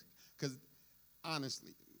 Exactly. Okay. Because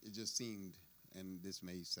honestly, it just seemed, and this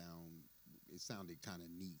may sound, it sounded kind of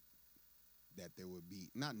neat that there would be,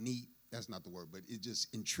 not neat. That's not the word, but it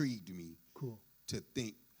just intrigued me Cool. to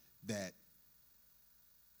think that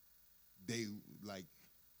they, like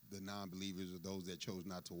the non-believers or those that chose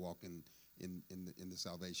not to walk in the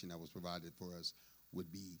salvation that was provided for us,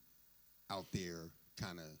 would be out there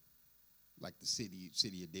kind of like the city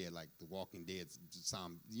of dead, like the Walking Dead.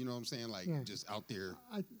 You know what I'm saying? Like Yeah. just out there.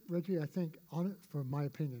 Reggie, I think on it, from my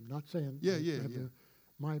opinion, not saying Yeah, I yeah, have yeah.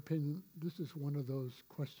 my opinion, this is one of those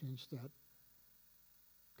questions that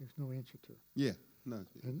there's no answer to. Yeah. No.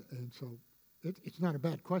 And so it's not a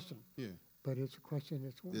bad question, Yeah. but it's a question.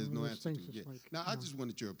 It's one There's of no those answer to things it. that's Yeah. like. Now I just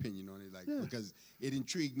wanted your opinion on it, like Yeah. because it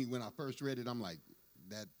intrigued me when I first read it. I'm like,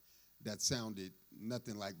 that sounded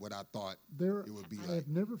nothing like what I thought There, it would be I like. have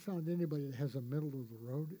never found anybody that has a middle of the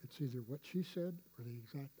road. It's either what she said or the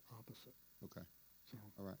exact opposite. Okay. So,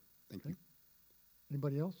 All right. Thank Okay. you.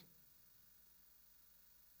 anybody else?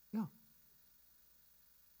 Yeah.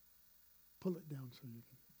 Pull it down so you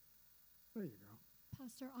can. There you go.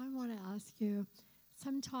 Pastor, I want to ask you,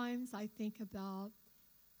 sometimes I think about,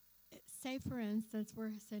 say for instance,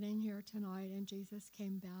 we're sitting here tonight and Jesus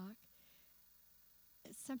came back.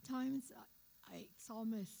 Sometimes it's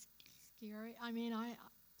almost scary. I mean,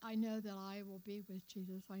 I know that I will be with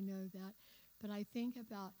Jesus. I know that. But I think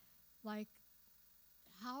about, like,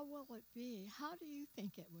 how will it be? How do you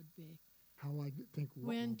think it would be? How I think what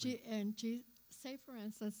When will be. say for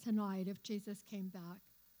instance tonight, if Jesus came back,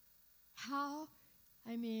 how?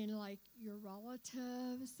 I mean, like your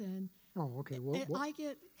relatives and Oh, okay. I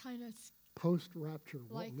get kind of Post-rapture,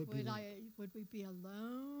 what like will it be like? would we be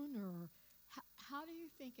alone, or how do you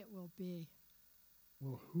think it will be?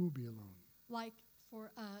 Will who be alone? Like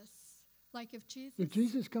for us, like if Jesus, If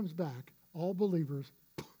Jesus comes back, all believers,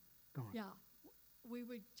 gone. yeah, we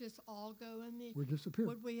would just all go in the. We disappear.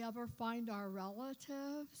 Would we ever find our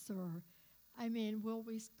relatives, or, I mean, will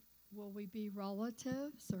we be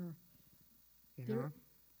relatives, or You There- know?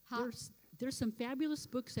 how? There's some fabulous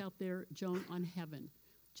books out there, Joan, on heaven.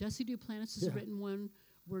 Jesse Duplantis has Yeah. written one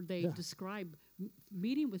where they Yeah. describe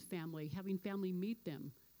meeting with family, having family meet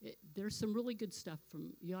them. There's some really good stuff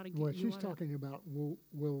from you ought to get. What you she's oughta- talking about, will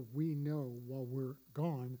we know while we're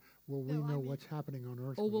gone, will we No, I know mean- what's happening on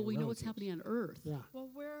earth? Oh with well, your we know what's relatives? happening on Earth. Yeah.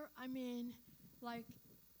 Well, I mean, like,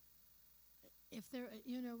 if there,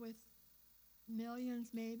 with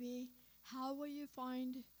millions maybe, how will you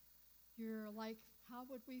find how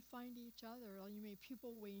would we find each other? You mean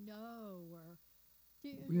people we know, or do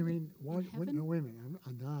You mean, why, heaven? no, wait a minute,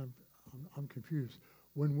 I'm confused.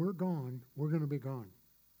 When we're gone, we're going to be gone.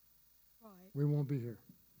 right? We won't be here.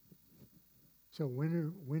 So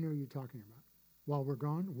when are you talking about? While we're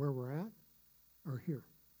gone, where we're at, or here?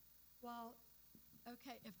 Well,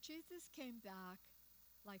 okay, if Jesus came back,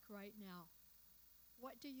 like right now,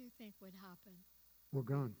 what do you think would happen? We're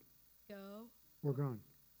gone. Go? We're gone.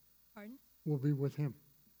 Pardon? We'll be with him.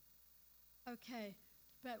 Okay,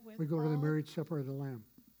 but with We go to the all- marriage supper of the Lamb.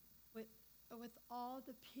 with all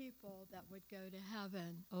the people that would go to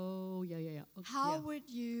heaven, Oh yeah. Okay, how yeah. would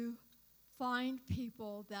you find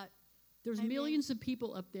people that? There's I mean- millions of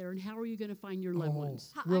people up there, and how are you going to find your loved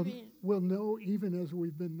ones? How- I We'll, mean- we'll know even as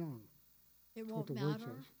we've been known. It That's what won't the word matter.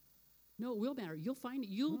 says. No, it will matter. You'll find it.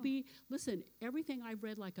 You'll be, listen, everything I've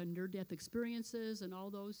read, like on near-death experiences and all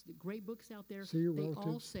those the great books out there, See your they all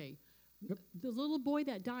relatives? say, Yep. the little boy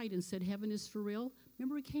that died and said heaven is for real,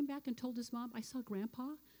 remember he came back and told his mom, I saw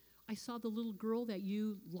Grandpa. I saw the little girl that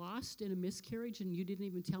you lost in a miscarriage and you didn't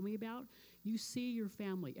even tell me about. You see your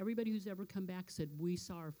family. Everybody who's ever come back said, we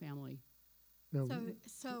saw our family. No,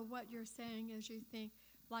 So what you're saying is you think,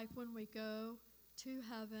 like when we go to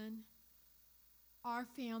heaven, our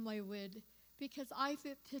family would, because I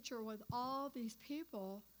fit picture with all these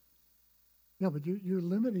people, Yeah, but you're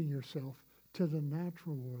limiting yourself to the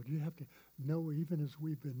natural world. You have to know, even as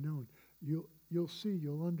we've been known. You'll see,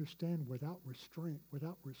 you'll understand without restraint,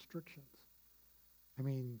 without restrictions. I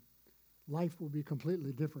mean, life will be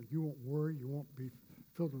completely different. You won't worry. You won't be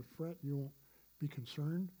filled with fret. You won't be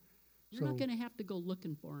concerned. You're not going to have to go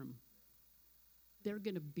looking for them. They're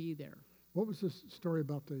going to be there. What was this story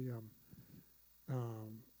about the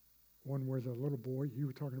one where the little boy, you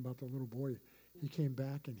were talking about the little boy, he came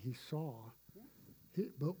back and he saw,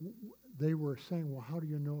 they were saying, well, how do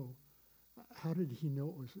you know? How did he know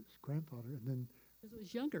it was his grandfather? And then Because it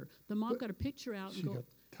was younger. The mom got a picture out she and got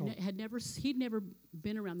told. he'd never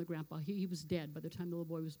been around the grandpa. He was dead by the time the little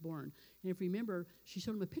boy was born. And if you remember, she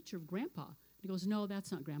showed him a picture of grandpa. And he goes, no,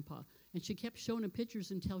 that's not grandpa. And she kept showing him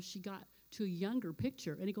pictures until she got to a younger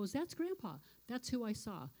picture. And he goes, that's grandpa. That's who I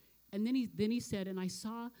saw. And then he said, and I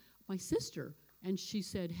saw my sister. And she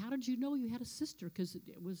said, how did you know you had a sister? Because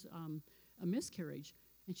it was a miscarriage.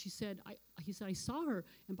 And she said, he said, I saw her.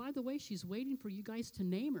 And by the way, she's waiting for you guys to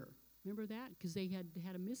name her. Remember that? Because they had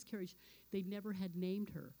a miscarriage. They never had named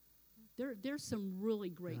her. There's some really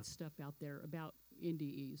great stuff out there about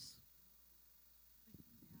NDEs.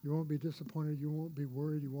 You won't be disappointed. You won't be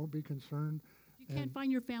worried. You won't be concerned. If you can't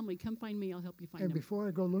find your family, come find me. I'll help you find And them. before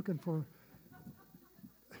I go looking for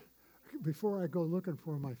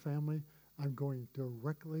my family, I'm going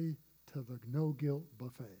directly to the no-guilt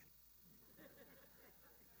buffet.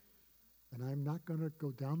 And I'm not going to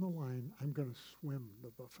go down the line. I'm going to swim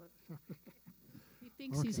the buffet. He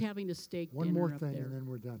thinks he's having a steak One dinner more up thing, there. and then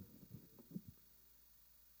we're done.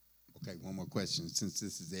 Okay, one more question, since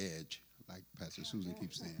this is Edge, like Pastor Susan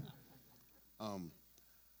keeps saying.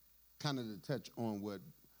 Kind of to touch on what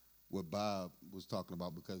Bob was talking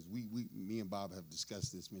about, because me and Bob have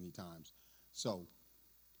discussed this many times. So,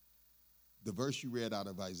 the verse you read out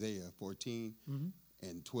of Isaiah 14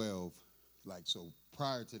 and 12, like, so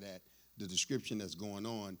prior to that, the description that's going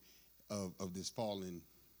on of this fallen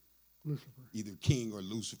Lucifer. either king or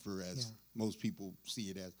Lucifer, as most people see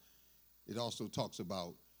it as, it also talks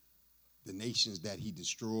about the nations that he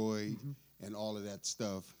destroyed and all of that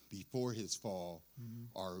stuff before his fall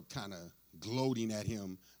are kind of gloating at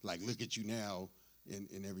him, like, look at you now,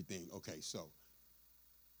 and everything. Okay, so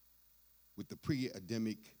with the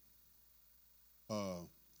pre-Adamic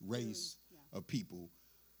race of people,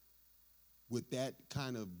 would that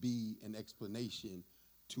kind of be an explanation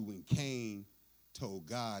to when Cain told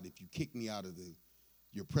God, if you kick me out of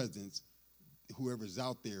your presence, whoever's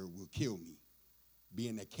out there will kill me?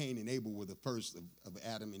 Being that Cain and Abel were the first of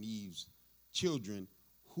Adam and Eve's children,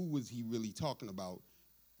 who was he really talking about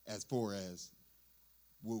as far as,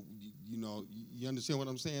 well, you understand what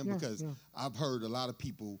I'm saying? Yeah, Because yeah. I've heard a lot of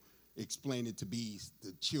people explain it to be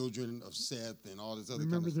the children of Seth and all this other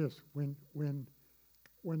Remember kind of this,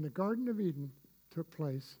 when the Garden of Eden took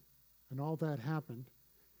place and all that happened,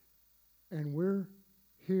 and we're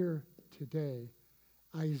here today,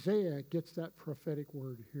 Isaiah gets that prophetic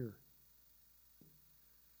word here.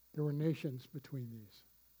 There were nations between these.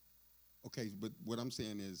 Okay, but what I'm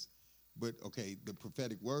saying is, the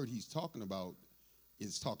prophetic word he's talking about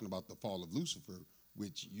is talking about the fall of Lucifer,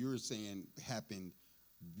 which you're saying happened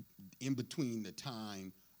in between the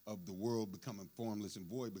time of the world becoming formless and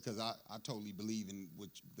void, because I totally believe in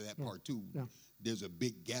part too. Yeah. There's a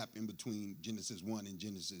big gap in between Genesis 1 and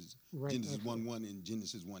Genesis Right, 1:1 and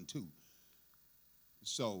Genesis 1:2.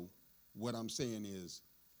 So what I'm saying is,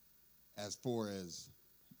 as far as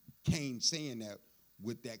Cain saying that,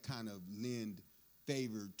 would that kind of lend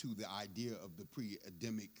favor to the idea of the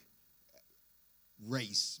pre-Adamic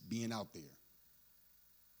race being out there?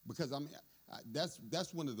 Because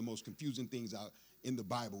that's one of the most confusing things in the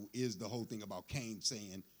Bible, is the whole thing about Cain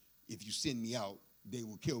saying, if you send me out, they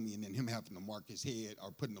will kill me, and then him having to mark his head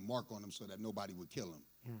or putting a mark on him so that nobody would kill him.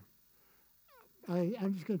 Yeah.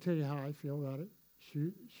 I'm just going to tell you how I feel about it.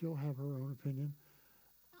 She'll have her own opinion.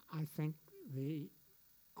 I think the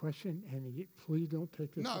question, and please don't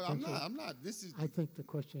take this No, offensively. I'm not. This is I think the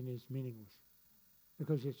question is meaningless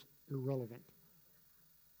because it's irrelevant.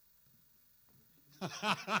 I'm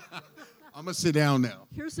going to sit down now.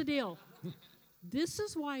 Here's the deal. This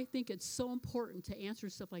is why I think it's so important to answer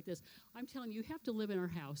stuff like this. I'm telling you, you have to live in our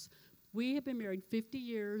house. We have been married 50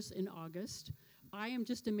 years in August. I am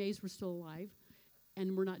just amazed we're still alive,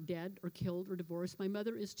 and we're not dead or killed or divorced. My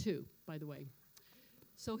mother is too, by the way.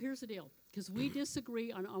 So here's the deal, because we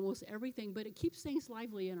disagree on almost everything, but it keeps things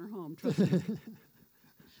lively in our home, trust me.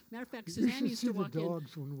 Matter of fact, You Suzanne should used see to the walk in.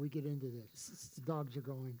 dogs when we get into this. The dogs are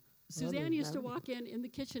going. Suzanne used to walk in the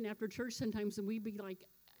kitchen after church sometimes, and we'd be like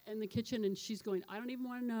in the kitchen, and she's going, I don't even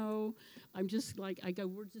want to know. I'm just like,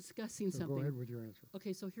 we're discussing So something. go ahead with your answer.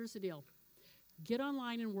 Okay, so here's the deal. get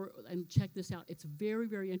online and check this out. It's very,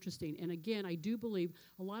 very interesting. And again, I do believe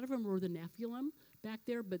a lot of them were the Nephilim back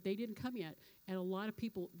there, but they didn't come yet. And a lot of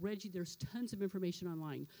people, Reggie, there's tons of information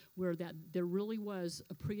online where that there really was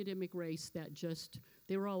a pre-Adamic race that just,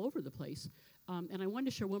 they were all over the place. And I wanted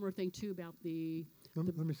to share one more thing, too, about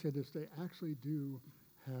Let me say this. They actually do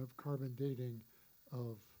have carbon dating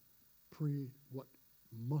of what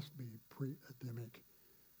must be pre-Adamic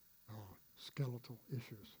skeletal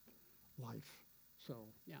issues, life.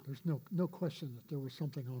 So Yeah. there's no question that there was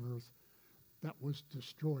something on Earth that was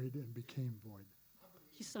destroyed and became void.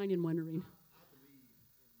 He's signing wondering.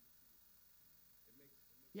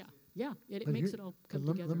 Yeah, it But makes here- it all but come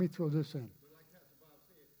let, together. let me throw this in.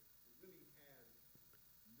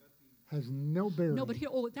 Has no bearing. No, but here,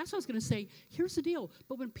 that's what I was going to say. Here's the deal.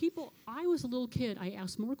 But when I was a little kid, I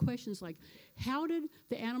asked more questions like, how did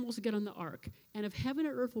the animals get on the ark? And if heaven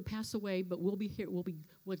and earth will pass away, but we'll be here,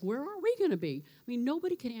 like, where are we going to be? I mean,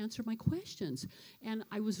 nobody can answer my questions. And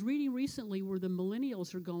I was reading recently where the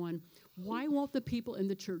millennials are going, why won't the people in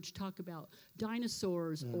the church talk about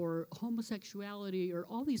dinosaurs or homosexuality or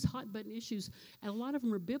all these hot button issues? And a lot of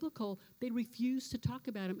them are biblical. They refuse to talk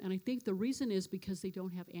about them. And I think the reason is because they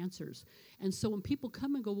don't have answers. And so when people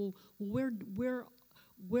come and go, well, where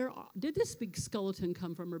did this big skeleton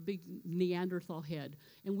come from, or big Neanderthal head?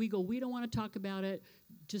 And we go, we don't want to talk about it.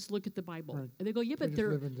 Just look at the Bible. Right. And they go, yeah, They but just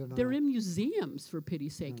live in denial. they're in museums, for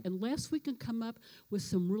pity's sake. Unless we can come up with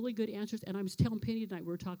some really good answers. And I was telling Penny tonight, we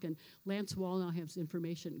were talking, Lance Wall now has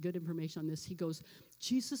good information on this. He goes,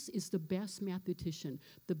 Jesus is the best mathematician,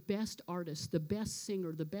 the best artist, the best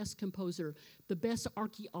singer, the best composer, the best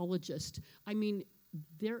archaeologist. I mean,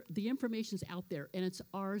 the information's out there, and it's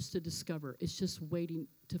ours to discover. It's just waiting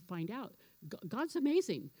to find out. God's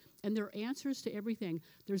amazing, and there are answers to everything.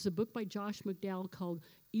 There's a book by Josh McDowell called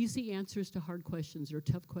Easy Answers to Hard Questions or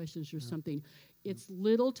Tough Questions or something. It's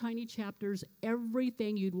little tiny chapters.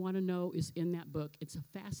 Everything you'd want to know is in that book. It's a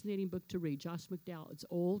fascinating book to read. Josh McDowell, it's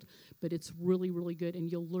old, but it's really, really good, and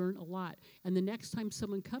you'll learn a lot. And the next time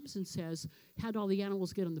someone comes and says, how'd all the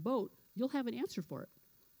animals get on the boat, you'll have an answer for it.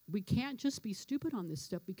 We can't just be stupid on this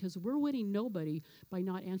stuff because we're winning nobody by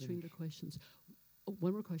not answering their questions. Oh,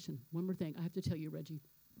 one more question, one more thing. I have to tell you, Reggie.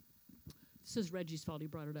 This is Reggie's fault. He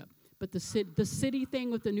brought it up. But the city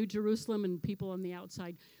thing with the New Jerusalem and people on the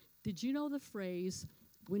outside, did you know the phrase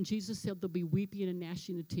when Jesus said there'll be weeping and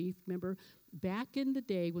gnashing of teeth? Remember, back in the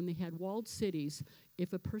day when they had walled cities,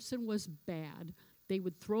 if a person was bad, they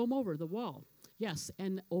would throw them over the wall. Yes,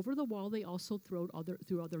 and over the wall they also threw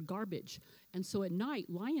other garbage. And so at night,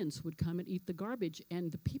 lions would come and eat the garbage,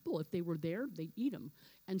 and the people, if they were there, they'd eat them.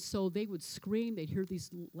 And so they would scream. They'd hear these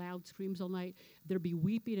loud screams all night. There'd be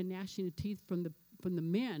weeping and gnashing of teeth from the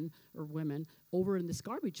men or women over in this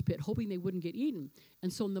garbage pit, hoping they wouldn't get eaten.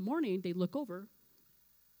 And so in the morning, they look over,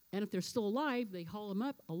 and if they're still alive, they haul them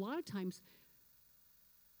up. A lot of times,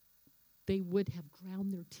 they would have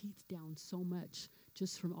ground their teeth down so much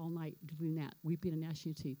just from all night doing that, weeping and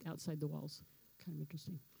gnashing of teeth outside the walls. Kind of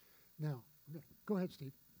interesting. Now, go ahead,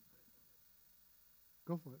 Steve.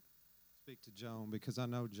 Go for it. Speak to Joan, because I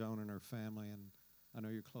know Joan and her family, and I know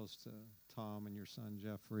you're close to Tom and your son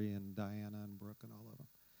Jeffrey and Diana and Brooke and all of them.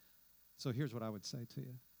 So here's what I would say to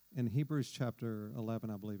you. In Hebrews chapter 11,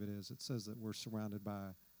 I believe it is, it says that we're surrounded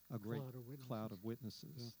by a great cloud of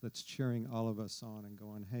witnesses that's cheering all of us on and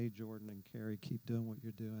going, hey, Jordan and Carrie, keep doing what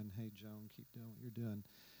you're doing. Hey, Joan, keep doing what you're doing.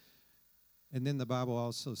 And then the Bible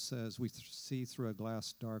also says we see through a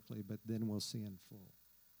glass darkly, but then we'll see in full.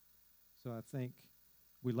 So I think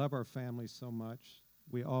we love our family so much.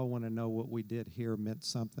 We all want to know what we did here meant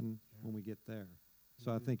something when we get there.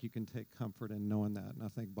 So I think you can take comfort in knowing that. And I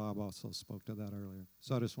think Bob also spoke to that earlier.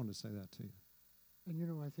 So I just wanted to say that to you.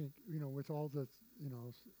 And, I think, with all the,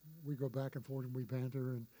 we go back and forth and we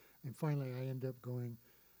banter, and finally I end up going,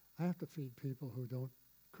 I have to feed people who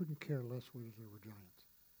couldn't care less whether they were giants.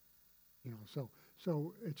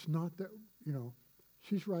 So it's not that,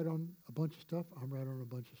 she's right on a bunch of stuff, I'm right on a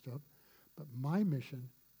bunch of stuff, but my mission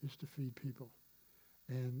is to feed people.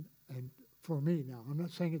 And for me now, I'm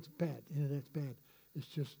not saying it's bad, that's bad. It's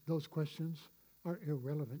just those questions are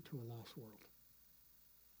irrelevant to a lost world.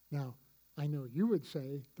 Now, I know you would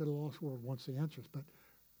say that a lost world wants the answers, but,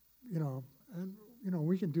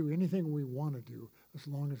 we can do anything we want to do as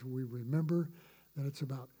long as we remember that it's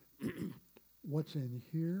about what's in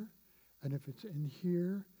here, and if it's in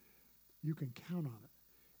here, you can count on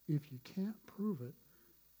it. If you can't prove it,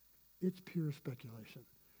 it's pure speculation.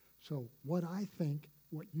 So what I think,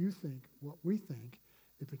 what you think, what we think,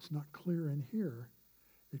 if it's not clear in here,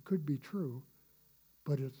 it could be true,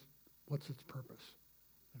 but what's its purpose?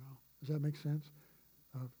 Does that make sense?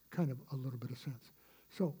 Kind kind of a little bit of sense.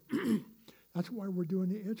 So that's why we're doing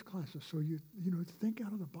the EDGE classes. So you think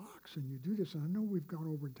out of the box and you do this. And I know we've gone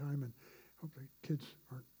over in time, and hope the kids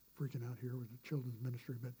aren't freaking out here with the children's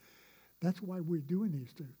ministry, but that's why we're doing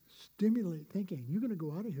these, to stimulate thinking. You're going to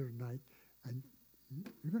go out of here tonight and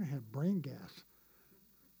you're going to have brain gas.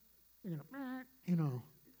 You're going to,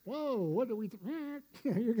 whoa, what do we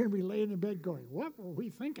you're going to be laying in bed going, what were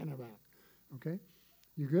we thinking about? Okay?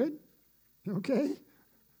 You good? Okay?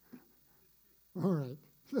 All right.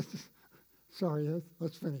 Sorry,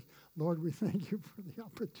 let's finish. Lord, we thank you for the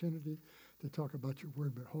opportunity to talk about your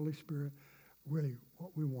word, but Holy Spirit, really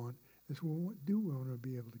what we want is we want to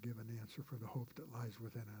be able to give an answer for the hope that lies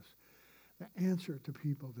within us. The answer to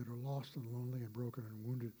people that are lost and lonely and broken and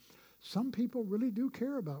wounded. Some people really do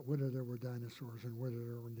care about whether there were dinosaurs and whether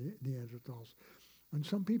there were Neanderthals. And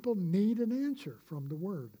some people need an answer from the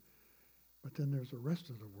word. But then there's the rest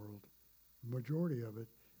of the world. The majority of it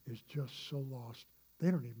is just so lost, they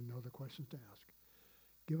don't even know the questions to ask.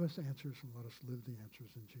 Give us answers and let us live the answers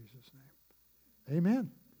in Jesus' name.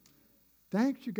 Amen. Thanks, you guys.